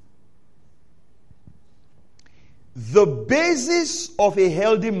 5:21. The basis of a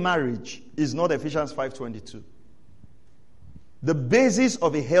healthy marriage is not Ephesians 5:22. The basis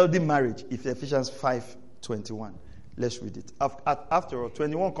of a healthy marriage is Ephesians 5:21. Let's read it. After all,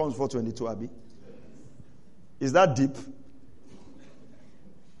 21 comes before 22, Abi. Is that deep?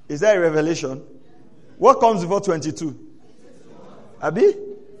 Is that a revelation? What comes before 22? Abi?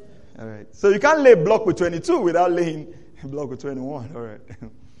 All right. So you can't lay block with 22 without laying block with 21. All right.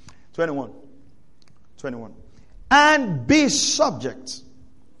 21. And be subject.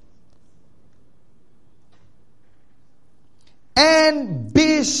 And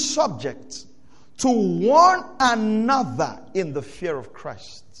be subject to one another in the fear of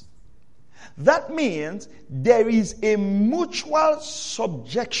Christ. That means there is a mutual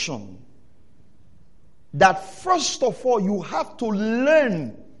subjection that first of all you have to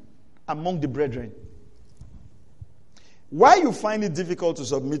learn among the brethren. Why you find it difficult to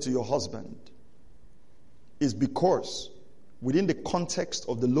submit to your husband is because within the context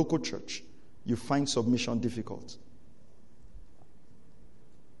of the local church, you find submission difficult.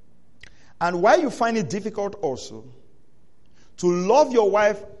 And why you find it difficult also to love your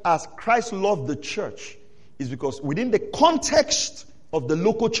wife as Christ loved the church is because within the context of the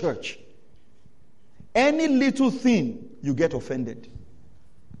local church, any little thing you get offended.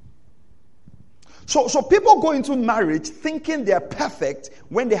 So people go into marriage thinking they are perfect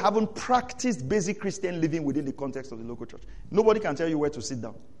when they haven't practiced basic Christian living within the context of the local church. Nobody can tell you where to sit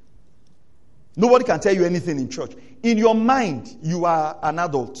down. Nobody can tell you anything in church. In your mind, you are an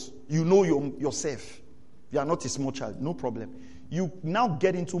adult. You know yourself. You are not a small child. No problem. You now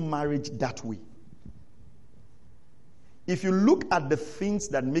get into marriage that way. If you look at the things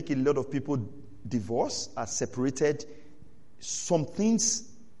that make a lot of people divorce, are separated, some things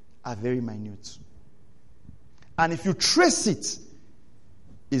are very minute. And if you trace it,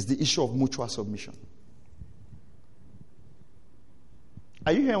 it's the issue of mutual submission.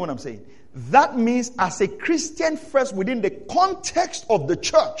 Are you hearing what I'm saying? That means as a Christian first, within the context of the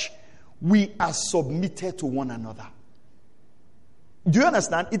church, we are submitted to one another. Do you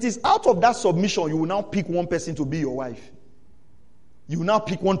understand? It is out of that submission you will now pick one person to be your wife. You will now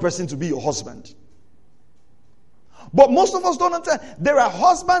pick one person to be your husband. But most of us don't understand. There are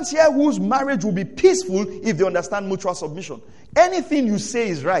husbands here whose marriage will be peaceful if they understand mutual submission. Anything you say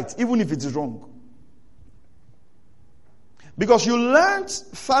is right, even if it is wrong. Because you learned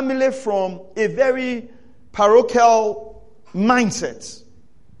family from a very parochial mindset.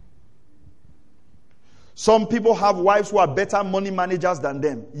 Some people have wives who are better money managers than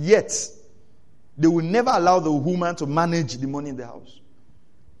them. Yet, they will never allow the woman to manage the money in the house.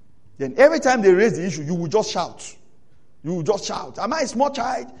 Then every time they raise the issue, you will just shout. You will just shout. Am I a small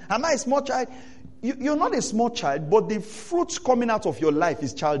child? Am I a small child? You're not a small child, but the fruits coming out of your life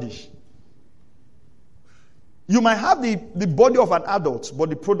is childish. You might have the body of an adult,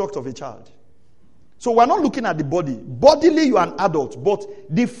 but the product of a child. So we're not looking at the body. Bodily, you are an adult, but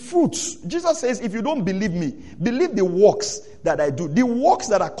the fruits. Jesus says, if you don't believe me, believe the works that I do. The works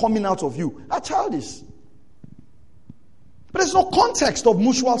that are coming out of you are childish. But there's no context of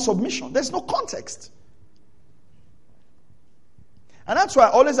mutual submission. There's no context. And that's why I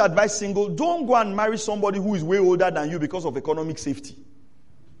always advise single, don't go and marry somebody who is way older than you because of economic safety.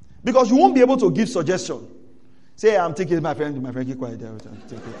 Because you won't be able to give suggestion. Say, I'm taking my friend, keep quiet.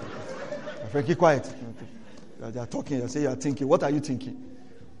 My friend, keep quiet. They are talking, I say, you are thinking. What are you thinking?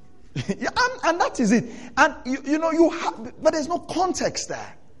 Yeah, and that is it. And you have, but there's no context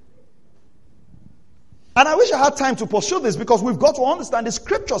there. And I wish I had time to pursue this, because we've got to understand the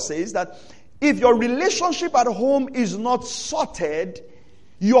scripture says that if your relationship at home is not sorted,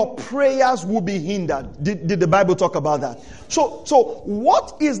 your prayers will be hindered. Did the Bible talk about that? So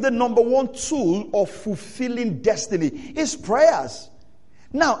what is the number one tool of fulfilling destiny? Is prayers.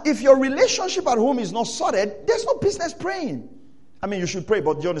 Now, if your relationship at home is not sorted, there's no business praying. I mean, you should pray,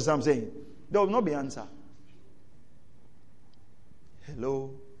 but do you understand what I'm saying? There will not be answer.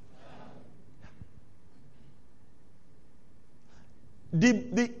 Hello?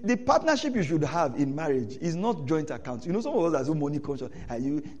 The partnership you should have in marriage is not joint account. You know, some of us are so money conscious.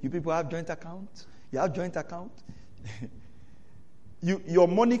 You people have joint account? You have joint account? Your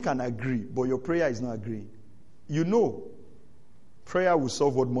money can agree, but your prayer is not agreeing. You know, prayer will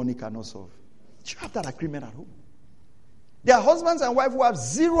solve what money cannot solve. You have that agreement at home. There are husbands and wives who have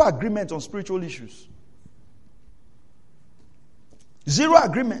zero agreement on spiritual issues. Zero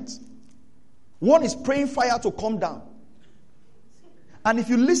agreement. One is praying fire to come down. And if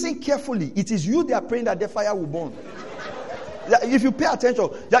you listen carefully, it is you they are praying that the fire will burn. If you pay attention,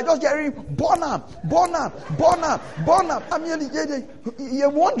 they are just hearing, burn up, burn up, burn up, burn up. I mean, you're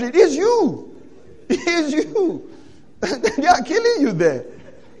wondering, it's you. It's you. They are killing you there.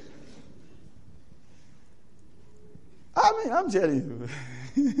 I mean, I'm telling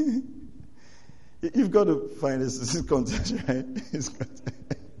you. You've got to find this context, right?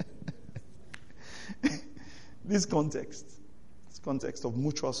 This context of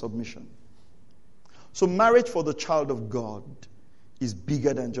mutual submission. So marriage for the child of God is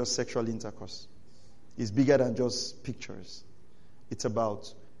bigger than just sexual intercourse. It's bigger than just pictures. It's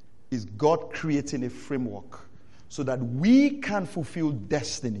about, is God creating a framework so that we can fulfill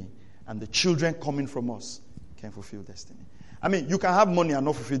destiny, and the children coming from us can fulfill destiny. I mean, you can have money and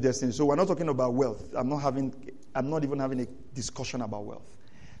not fulfill destiny. So we're not talking about wealth. I'm not even having a discussion about wealth.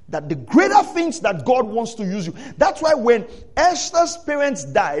 That the greater things that God wants to use you. That's why when Esther's parents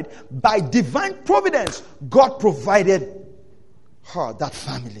died, by divine providence, God provided her that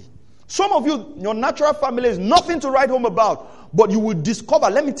family. Some of you, your natural family is nothing to write home about, but you will discover,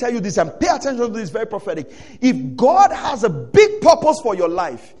 let me tell you this, and pay attention to this, very prophetic. If God has a big purpose for your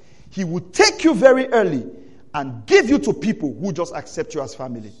life, He will take you very early and give you to people who just accept you as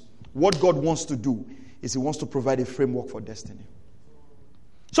family. What God wants to do is He wants to provide a framework for destiny.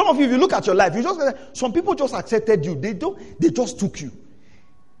 Some of you, if you look at your life, some people just accepted you. They just took you.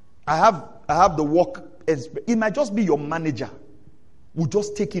 I have the work. It might just be your manager who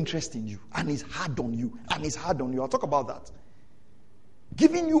just take interest in you and is hard on you and is hard on you. I'll talk about that.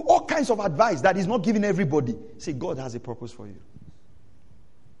 Giving you all kinds of advice that He's not giving everybody. See, God has a purpose for you.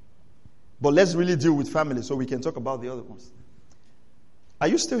 But let's really deal with family so we can talk about the other ones. Are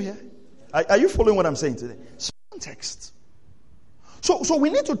you still here? Are you following what I'm saying today? So context. So we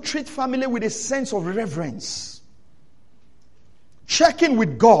need to treat family with a sense of reverence. Checking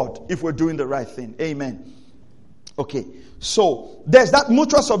with God if we're doing the right thing. Amen. Okay. So there's that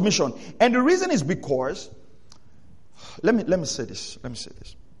mutual submission. And the reason is because, let me say this.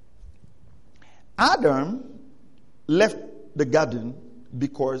 Adam left the garden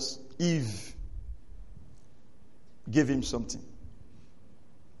because Eve gave him something.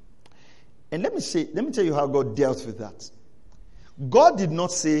 And let me tell you how God dealt with that. God did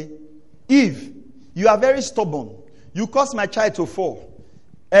not say, Eve, you are very stubborn. You caused my child to fall.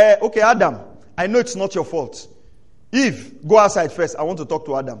 Okay, Adam, I know it's not your fault. Eve, go outside first. I want to talk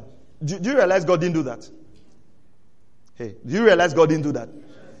to Adam. Do you realize God didn't do that? Hey, do you realize God didn't do that?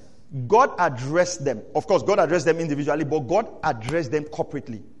 God addressed them. Of course, God addressed them individually, but God addressed them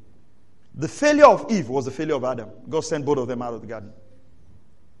corporately. The failure of Eve was the failure of Adam. God sent both of them out of the garden.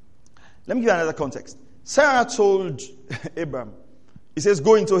 Let me give you another context. Sarah told Abraham, he says,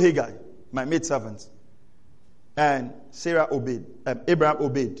 go into Hagar, my maidservant. And Abraham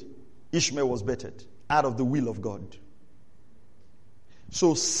obeyed. Ishmael was bettered out of the will of God.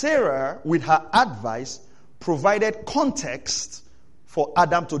 So Sarah, with her advice, provided context for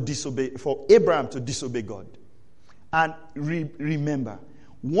Abraham to disobey God. And remember,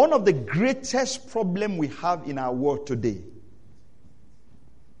 one of the greatest problems we have in our world today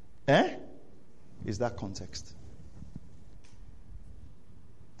is that context.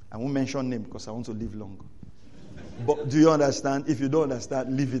 I won't mention name because I want to live long. But do you understand? If you don't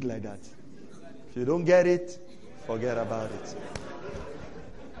understand, leave it like that. If you don't get it, forget about it.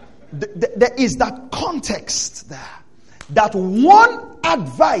 There is that context there. That one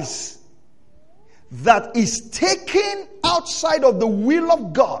advice that is taken outside of the will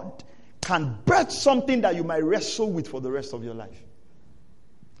of God can birth something that you might wrestle with for the rest of your life.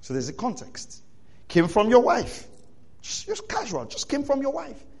 So there's a context. Came from your wife. Just casual. Just came from your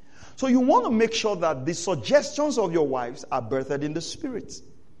wife. So you want to make sure that the suggestions of your wives are birthed in the spirit.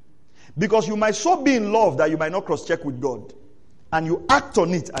 Because you might so be in love that you might not cross-check with God. And you act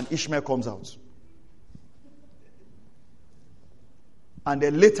on it and Ishmael comes out. And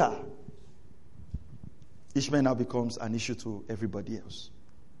then later, Ishmael now becomes an issue to everybody else.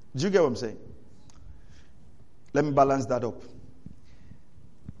 Do you get what I'm saying? Let me balance that up.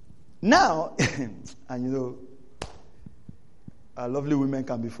 Now, and you know, our lovely women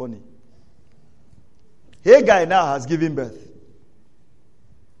can be funny. Hagar now has given birth.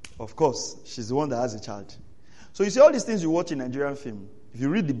 Of course, she's the one that has a child. So you see all these things you watch in Nigerian film. If you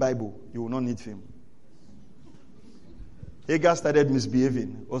read the Bible, you will not need film. Hagar started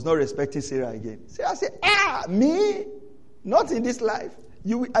misbehaving. Was not respecting Sarah again. Sarah said, me? Not in this life.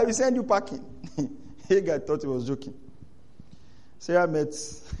 I will send you packing. Hagar thought he was joking. Sarah met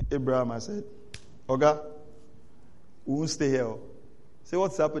Abraham and said, Oga, we won't stay here. Say,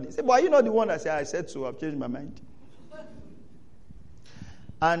 what's happening? He said, but are you not the one that said, I said so, I've changed my mind.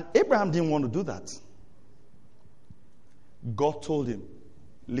 And Abraham didn't want to do that. God told him,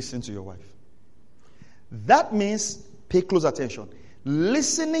 listen to your wife. That means, pay close attention.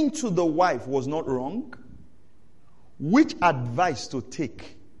 Listening to the wife was not wrong. Which advice to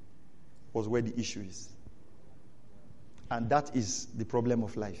take was where the issue is. And that is the problem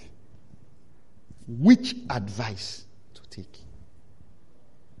of life. Which advice to take?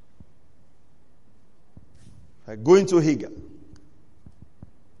 Go into Hagar.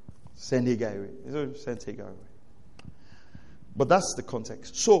 Send Hagar away. Send Hagar away. But that's the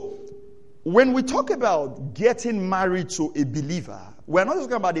context. So, when we talk about getting married to a believer, we're not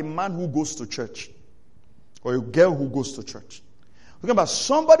talking about a man who goes to church or a girl who goes to church. We're talking about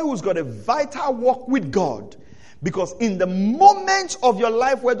somebody who's got a vital walk with God. Because in the moments of your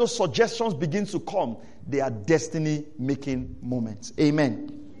life where those suggestions begin to come, they are destiny-making moments.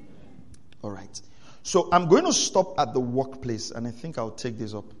 Amen. All right. So I'm going to stop at the workplace, and I think I'll take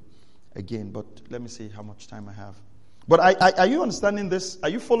this up again. But let me see how much time I have. But are you understanding this? Are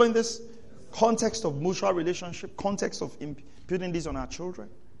you following this? Context of mutual relationship, context of imputing this on our children,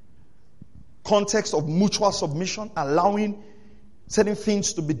 context of mutual submission, allowing certain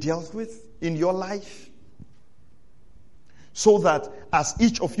things to be dealt with in your life. So that as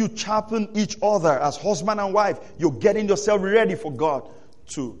each of you sharpen each other as husband and wife, you're getting yourself ready for God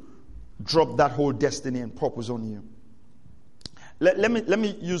to drop that whole destiny and purpose on you. Let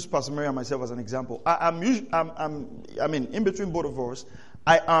me use Pastor Mary and myself as an example. In between both of us,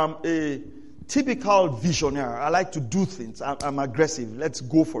 I am a typical visionary. I like to do things. I'm aggressive. Let's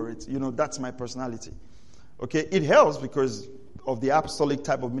go for it. You know, that's my personality. Okay, it helps because of the apostolic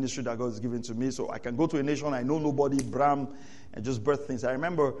type of ministry that God has given to me. So I can go to a nation I know nobody, Bram, and just birth things. I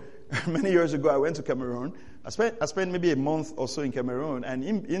remember many years ago I went to Cameroon. I spent maybe a month or so in Cameroon, and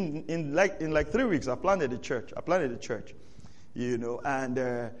in like 3 weeks I planted a church. You know, and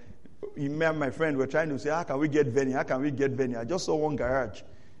me and my friend were trying to say, how can we get venue? I just saw one garage,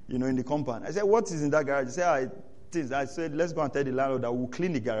 you know, in the compound. I said, what is in that garage? He said, I said, let's go and tell the landlord that we'll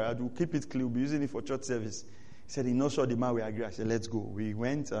clean the garage, we'll keep it clean, we'll be using it for church service. He said, he's not sure the man will agree. I said, let's go. We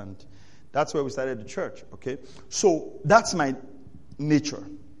went, and that's where we started the church, okay? So that's my nature.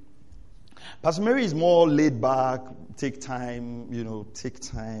 Pastor Mary is more laid back, take time,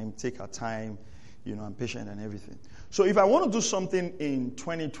 take her time, you know, I'm patient and everything. So if I want to do something in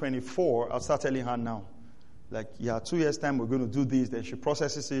 2024, I'll start telling her now. Like, 2 years' time, we're going to do this. Then she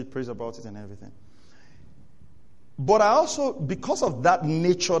processes it, prays about it and everything. But I also, because of that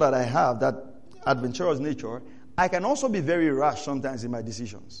nature that I have, that adventurous nature, I can also be very rash sometimes in my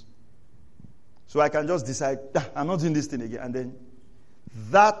decisions. So I can just decide, I'm not doing this thing again. And then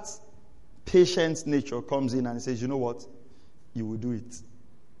that patient nature comes in and says, you know what? You will do it.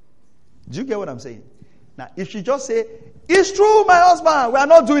 Do you get what I'm saying? Now, if she just say, it's true, my husband, we are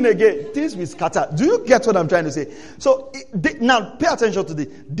not doing again, things will scatter. Do you get what I'm trying to say? So, now, pay attention to this.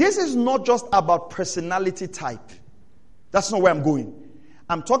 This is not just about personality type. That's not where I'm going.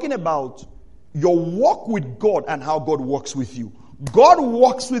 I'm talking about your walk with God and how God works with you. God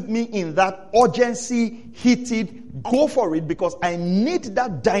works with me in that urgency, heated, go for it, because I need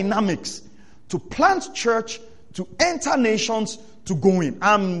that dynamics to plant church, to enter nations, to go in.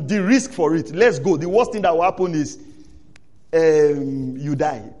 I'm the risk for it. Let's go. The worst thing that will happen is you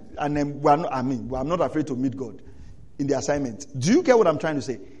die. And then I'm not afraid to meet God in the assignment. Do you get what I'm trying to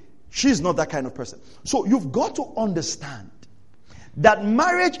say? She's not that kind of person. So you've got to understand that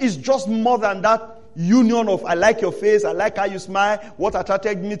marriage is just more than that union of I like your face, I like how you smile. What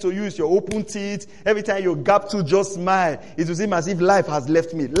attracted me to you is your open teeth. Every time you gap to just smile, it will seem as if life has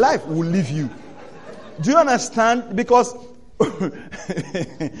left me. Life will leave you. Do you understand? Because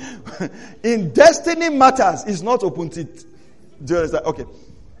in destiny matters, it's not open teeth. Do you understand? Okay.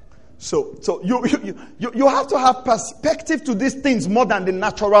 So you have to have perspective to these things more than the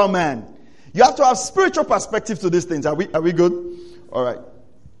natural man. You have to have spiritual perspective to these things. Are we good? All right.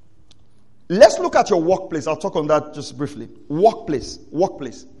 Let's look at your workplace. I'll talk on that just briefly. Workplace.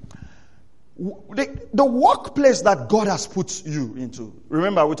 The workplace that God has put you into.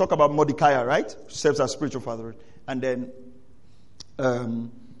 Remember, we talk about Mordecai, right? Serves as spiritual father. And then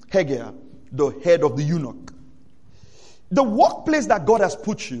Haggai, the head of the eunuch. The workplace that God has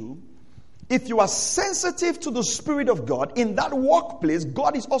put you, if you are sensitive to the Spirit of God, in that workplace,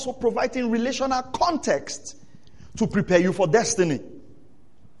 God is also providing relational context to prepare you for destiny.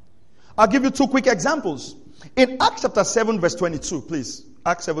 I'll give you two quick examples. In Acts chapter 7 verse 22, please.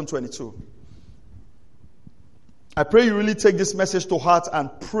 Acts 7:22. I pray you really take this message to heart and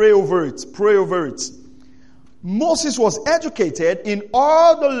pray over it. Pray over it. Moses was educated in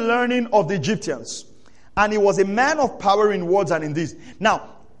all the learning of the Egyptians. And he was a man of power in words and in deeds. Now,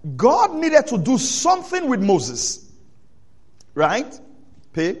 God needed to do something with Moses. Right?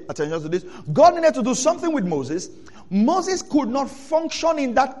 Pay attention to this. God needed to do something with Moses. Moses could not function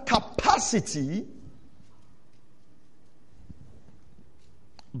in that capacity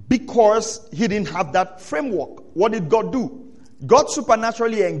because he didn't have that framework. What did God do? God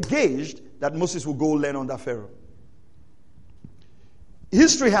supernaturally engaged that Moses would go learn under Pharaoh.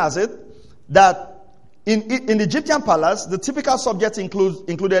 History has it that in the Egyptian palace, the typical subjects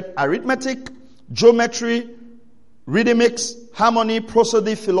included arithmetic, geometry, rhythmics, harmony,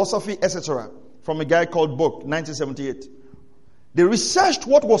 prosody, philosophy, etc. From a guy called Book, 1978. They researched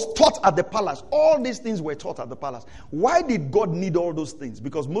what was taught at the palace. All these things were taught at the palace. Why did God need all those things?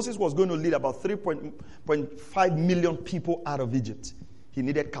 Because Moses was going to lead about 3.5 million people out of Egypt. He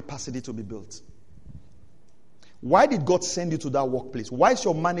needed capacity to be built. Why did God send you to that workplace? Why is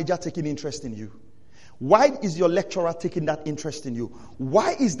your manager taking interest in you? Why is your lecturer taking that interest in you?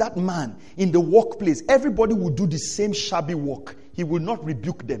 Why is that man in the workplace? Everybody will do the same shabby work. He will not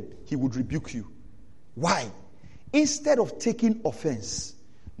rebuke them. He would rebuke you. Why? Instead of taking offense,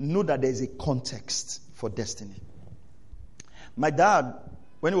 know that there is a context for destiny. My dad,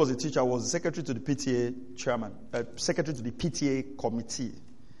 when he was a teacher, was secretary to the PTA chairman, secretary to the PTA committee,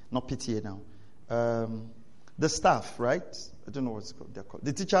 not PTA now. The staff, right? I don't know what they're called. All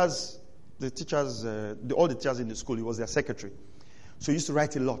the teachers in the school, he was their secretary. So he used to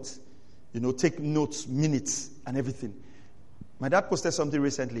write a lot, take notes, minutes, and everything. My dad posted something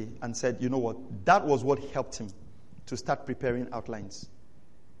recently and said, you know what? That was what helped him to start preparing outlines.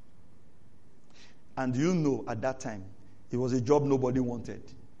 And at that time, it was a job nobody wanted.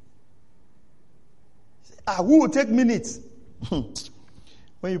 Who will take minutes?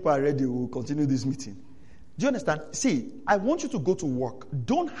 When you are ready, we will continue this meeting. Do you understand? See, I want you to go to work.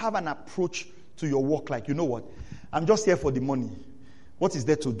 Don't have an approach to your work like, you know what? I'm just here for the money. What is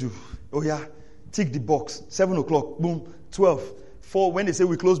there to do? Oh yeah, tick the box. 7 o'clock, boom, 12. 4, when they say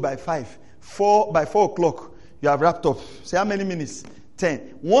we close by 5. By 4 o'clock, you have wrapped up. Say how many minutes?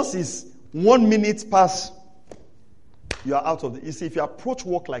 10. Once it's 1 minute past, you are out of it. You see, if you approach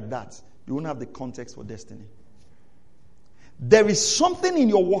work like that, you won't have the context for destiny. There is something in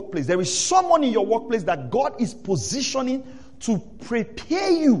your workplace. There is someone in your workplace that God is positioning to prepare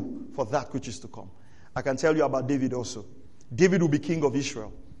you for that which is to come. I can tell you about David also. David will be king of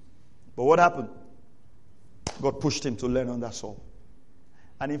Israel. But what happened? God pushed him to learn under Saul.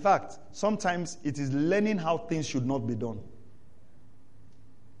 And in fact, sometimes it is learning how things should not be done.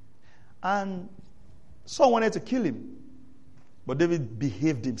 And Saul wanted to kill him. But David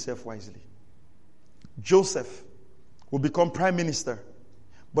behaved himself wisely. Joseph will become prime minister.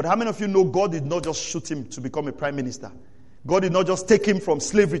 But how many of you know God did not just shoot him to become a prime minister? God did not just take him from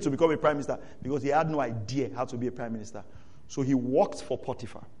slavery to become a prime minister, because he had no idea how to be a prime minister. So he worked for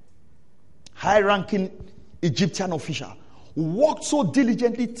Potiphar, high-ranking Egyptian official, worked so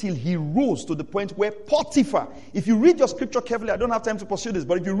diligently till he rose to the point where Potiphar, if you read your scripture carefully, I don't have time to pursue this,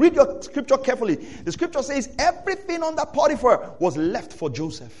 but if you read your scripture carefully, the scripture says everything under Potiphar was left for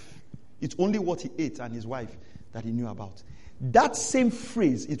Joseph. It's only what he ate and his wife that he knew about. That same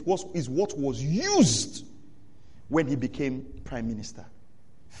phrase is what was used when he became prime minister.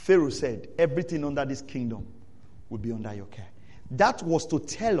 Pharaoh said, everything under this kingdom will be under your care. That was to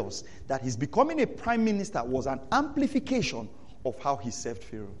tell us that his becoming a prime minister was an amplification of how he served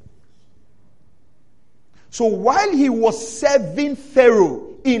Pharaoh. So while he was serving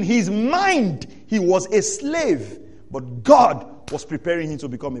Pharaoh, in his mind, he was a slave. But God was preparing him to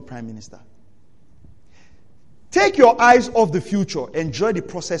become a prime minister. Take your eyes off the future. Enjoy the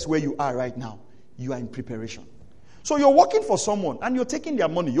process where you are right now. You are in preparation. So you're working for someone and you're taking their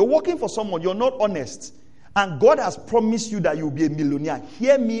money. You're working for someone. You're not honest. And God has promised you that you'll be a millionaire.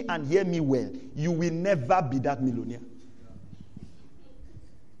 Hear me and hear me well. You will never be that millionaire.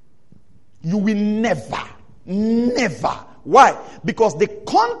 You will never. Why? Because the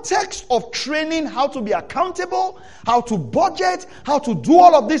context of training how to be accountable, how to budget, how to do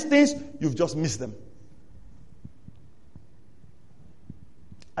all of these things, you've just missed them.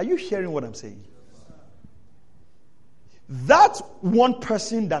 Are you hearing what I'm saying? That one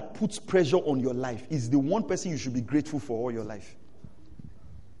person that puts pressure on your life is the one person you should be grateful for all your life.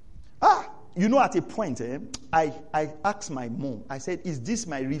 You know, at a point, I asked my mom, I said, is this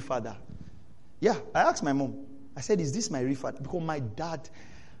my real father? Yeah, I asked my mom. I said, is this my real father? Because my dad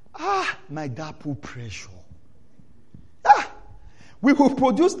put pressure. We will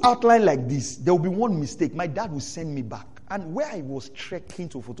produce outline like this. There will be one mistake. My dad will send me back. And where I was trekking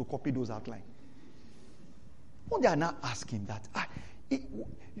to photocopy those outlines. One day I now ask him that.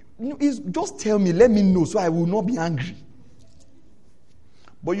 Just tell me, let me know so I will not be angry.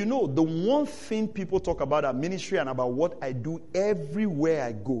 But you know, the one thing people talk about at ministry and about what I do everywhere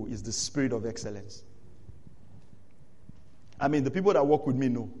I go is the spirit of excellence. I mean, the people that work with me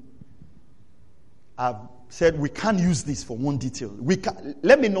know. I've said, we can't use this for one detail.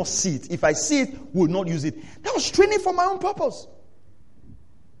 Let me not see it. If I see it, we'll not use it. That was training for my own purpose.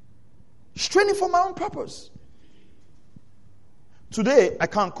 It's training for my own purpose. Today, I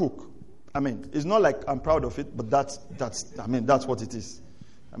can't cook. I mean, it's not like I'm proud of it, but that's what it is.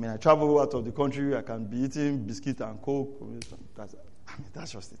 I mean, I travel out of the country. I can be eating biscuit and Coke.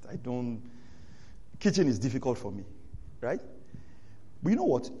 That's just it. Kitchen is difficult for me, right? But you know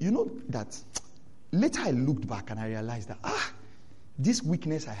what? You know that later I looked back and I realized that, this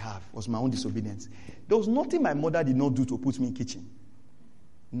weakness I have was my own disobedience. There was nothing my mother did not do to put me in kitchen.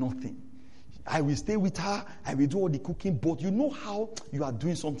 Nothing. I will stay with her. I will do all the cooking. But you know how you are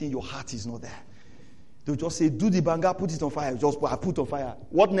doing something, your heart is not there. They'll just say, do the banga, put it on fire. I put on fire.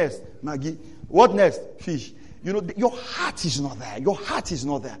 What next? Maggie. What next? Fish. You know, your heart is not there. Your heart is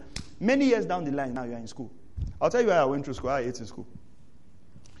not there. Many years down the line, now you are in school. I'll tell you how I went through school. I ate in school.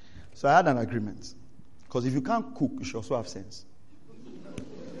 So I had an agreement. Because if you can't cook, you should also have sense.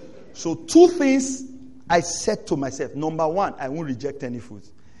 So 2 things I said to myself. Number 1, I won't reject any food.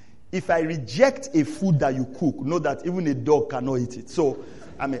 If I reject a food that you cook, know that even a dog cannot eat it. So,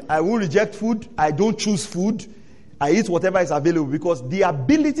 I won't reject food. I don't choose food. I eat whatever is available because the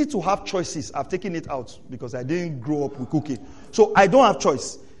ability to have choices, I've taken it out because I didn't grow up with cooking. So I don't have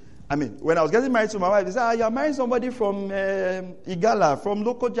choice. When I was getting married to my wife, they said, you're marrying somebody from Igala, from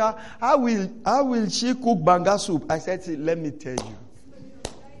Lokoja. How will she cook banga soup? I said, let me tell you.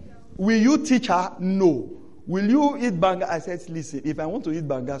 Will you teach her? No. Will you eat banga? I said, listen, if I want to eat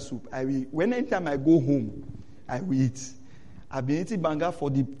banga soup, anytime I go home, I will eat. I've been eating banga for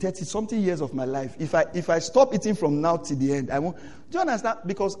the 30-something years of my life. If I stop eating from now till the end, I won't. Do you understand?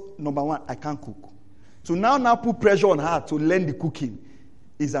 Because, number 1, I can't cook. So now put pressure on her to learn the cooking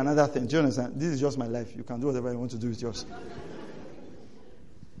is another thing. Do you understand? This is just my life. You can do whatever you want to do with yours.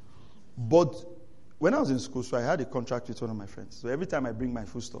 But when I was in school, so I had a contract with one of my friends. So every time I bring my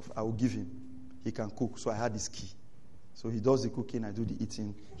food stuff, I will give him. He can cook. So I had this key. So he does the cooking, I do the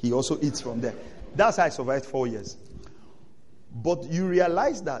eating. He also eats from there. That's how I survived 4 years. But you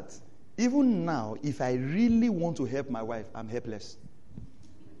realize that even now, if I really want to help my wife, I'm helpless.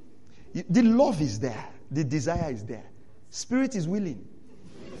 The love is there. The desire is there. Spirit is willing.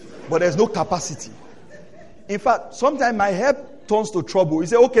 But there's no capacity. In fact, sometimes my help turns to trouble. You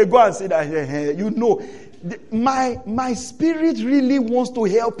say, okay, go and say that. You know, my spirit really wants to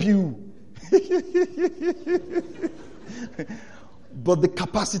help you. but the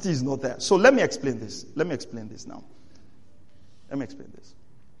capacity is not there. So let me explain this. Let me explain this.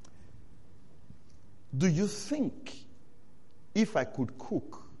 Do you think if I could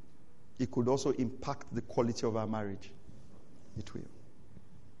cook, it could also impact the quality of our marriage? It will.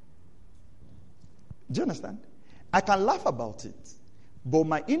 Do you understand? I can laugh about it, but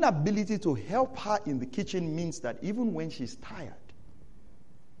my inability to help her in the kitchen means that even when she's tired,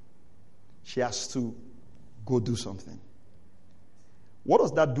 she has to go do something. What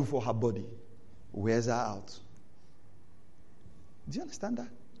does that do for her body? Wears her out. Do you understand that?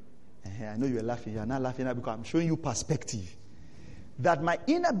 I know you're laughing. You're not laughing because I'm showing you perspective. That my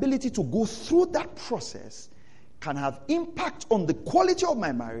inability to go through that process can have impact on the quality of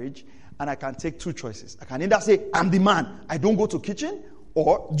my marriage, and I can take two choices. I can either say, I'm the man, I don't go to kitchen,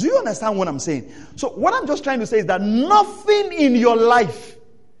 or, do you understand what I'm saying? So what I'm just trying to say is that nothing in your life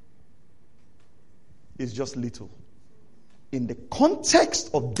is just little in the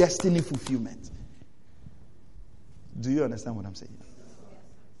context of destiny fulfillment. Do you understand what I'm saying?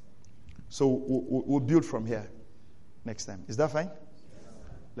 So we'll build from here next time. Is that fine?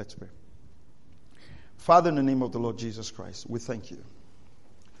 Let's pray. Father, in the name of the Lord Jesus Christ, we thank you.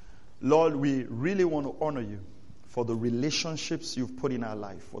 Lord, we really want to honor you for the relationships you've put in our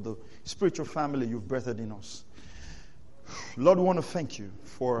life, for the spiritual family you've birthed in us. Lord, we want to thank you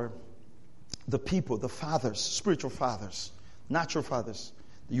for the people, the fathers, spiritual fathers, natural fathers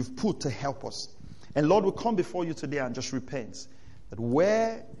that you've put to help us. And Lord, we come before you today and just repent that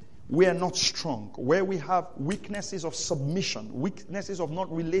where we are not strong, where we have weaknesses of submission, weaknesses of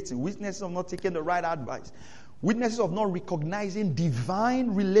not relating, weaknesses of not taking the right advice, weaknesses of not recognizing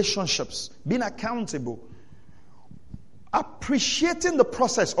divine relationships, being accountable, appreciating the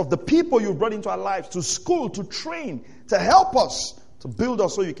process of the people you brought into our lives to school, to train, to help us, to build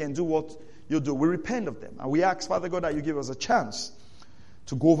us so you can do what you do. We repent of them. And we ask, Father God, that you give us a chance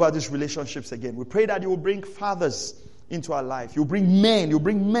to go over these relationships again. We pray that you will bring fathers into our life. You bring men, you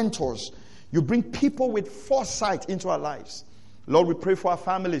bring mentors, you bring people with foresight into our lives. Lord, we pray for our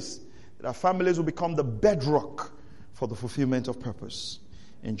families, that our families will become the bedrock for the fulfillment of purpose.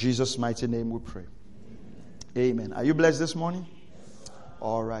 In Jesus' mighty name we pray. Amen. Are you blessed this morning?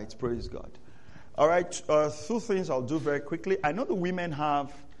 All right. Praise God. All right. Two things I'll do very quickly. I know the women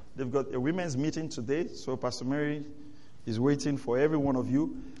they've got a women's meeting today. So Pastor Mary is waiting for every one of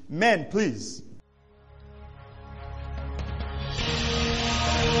you. Men, please.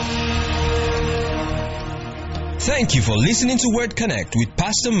 Thank you for listening to Word Connect with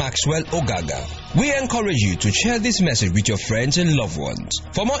Pastor Maxwell Ogaga. We encourage you to share this message with your friends and loved ones.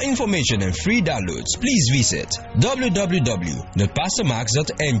 For more information and free downloads, please visit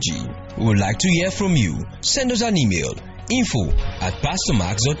www.pastormax.ng. We would like to hear from you. Send us an email,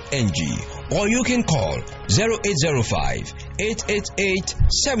 info@pastormax.ng, or you can call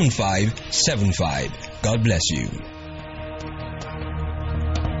 0805-888-7575. God bless you.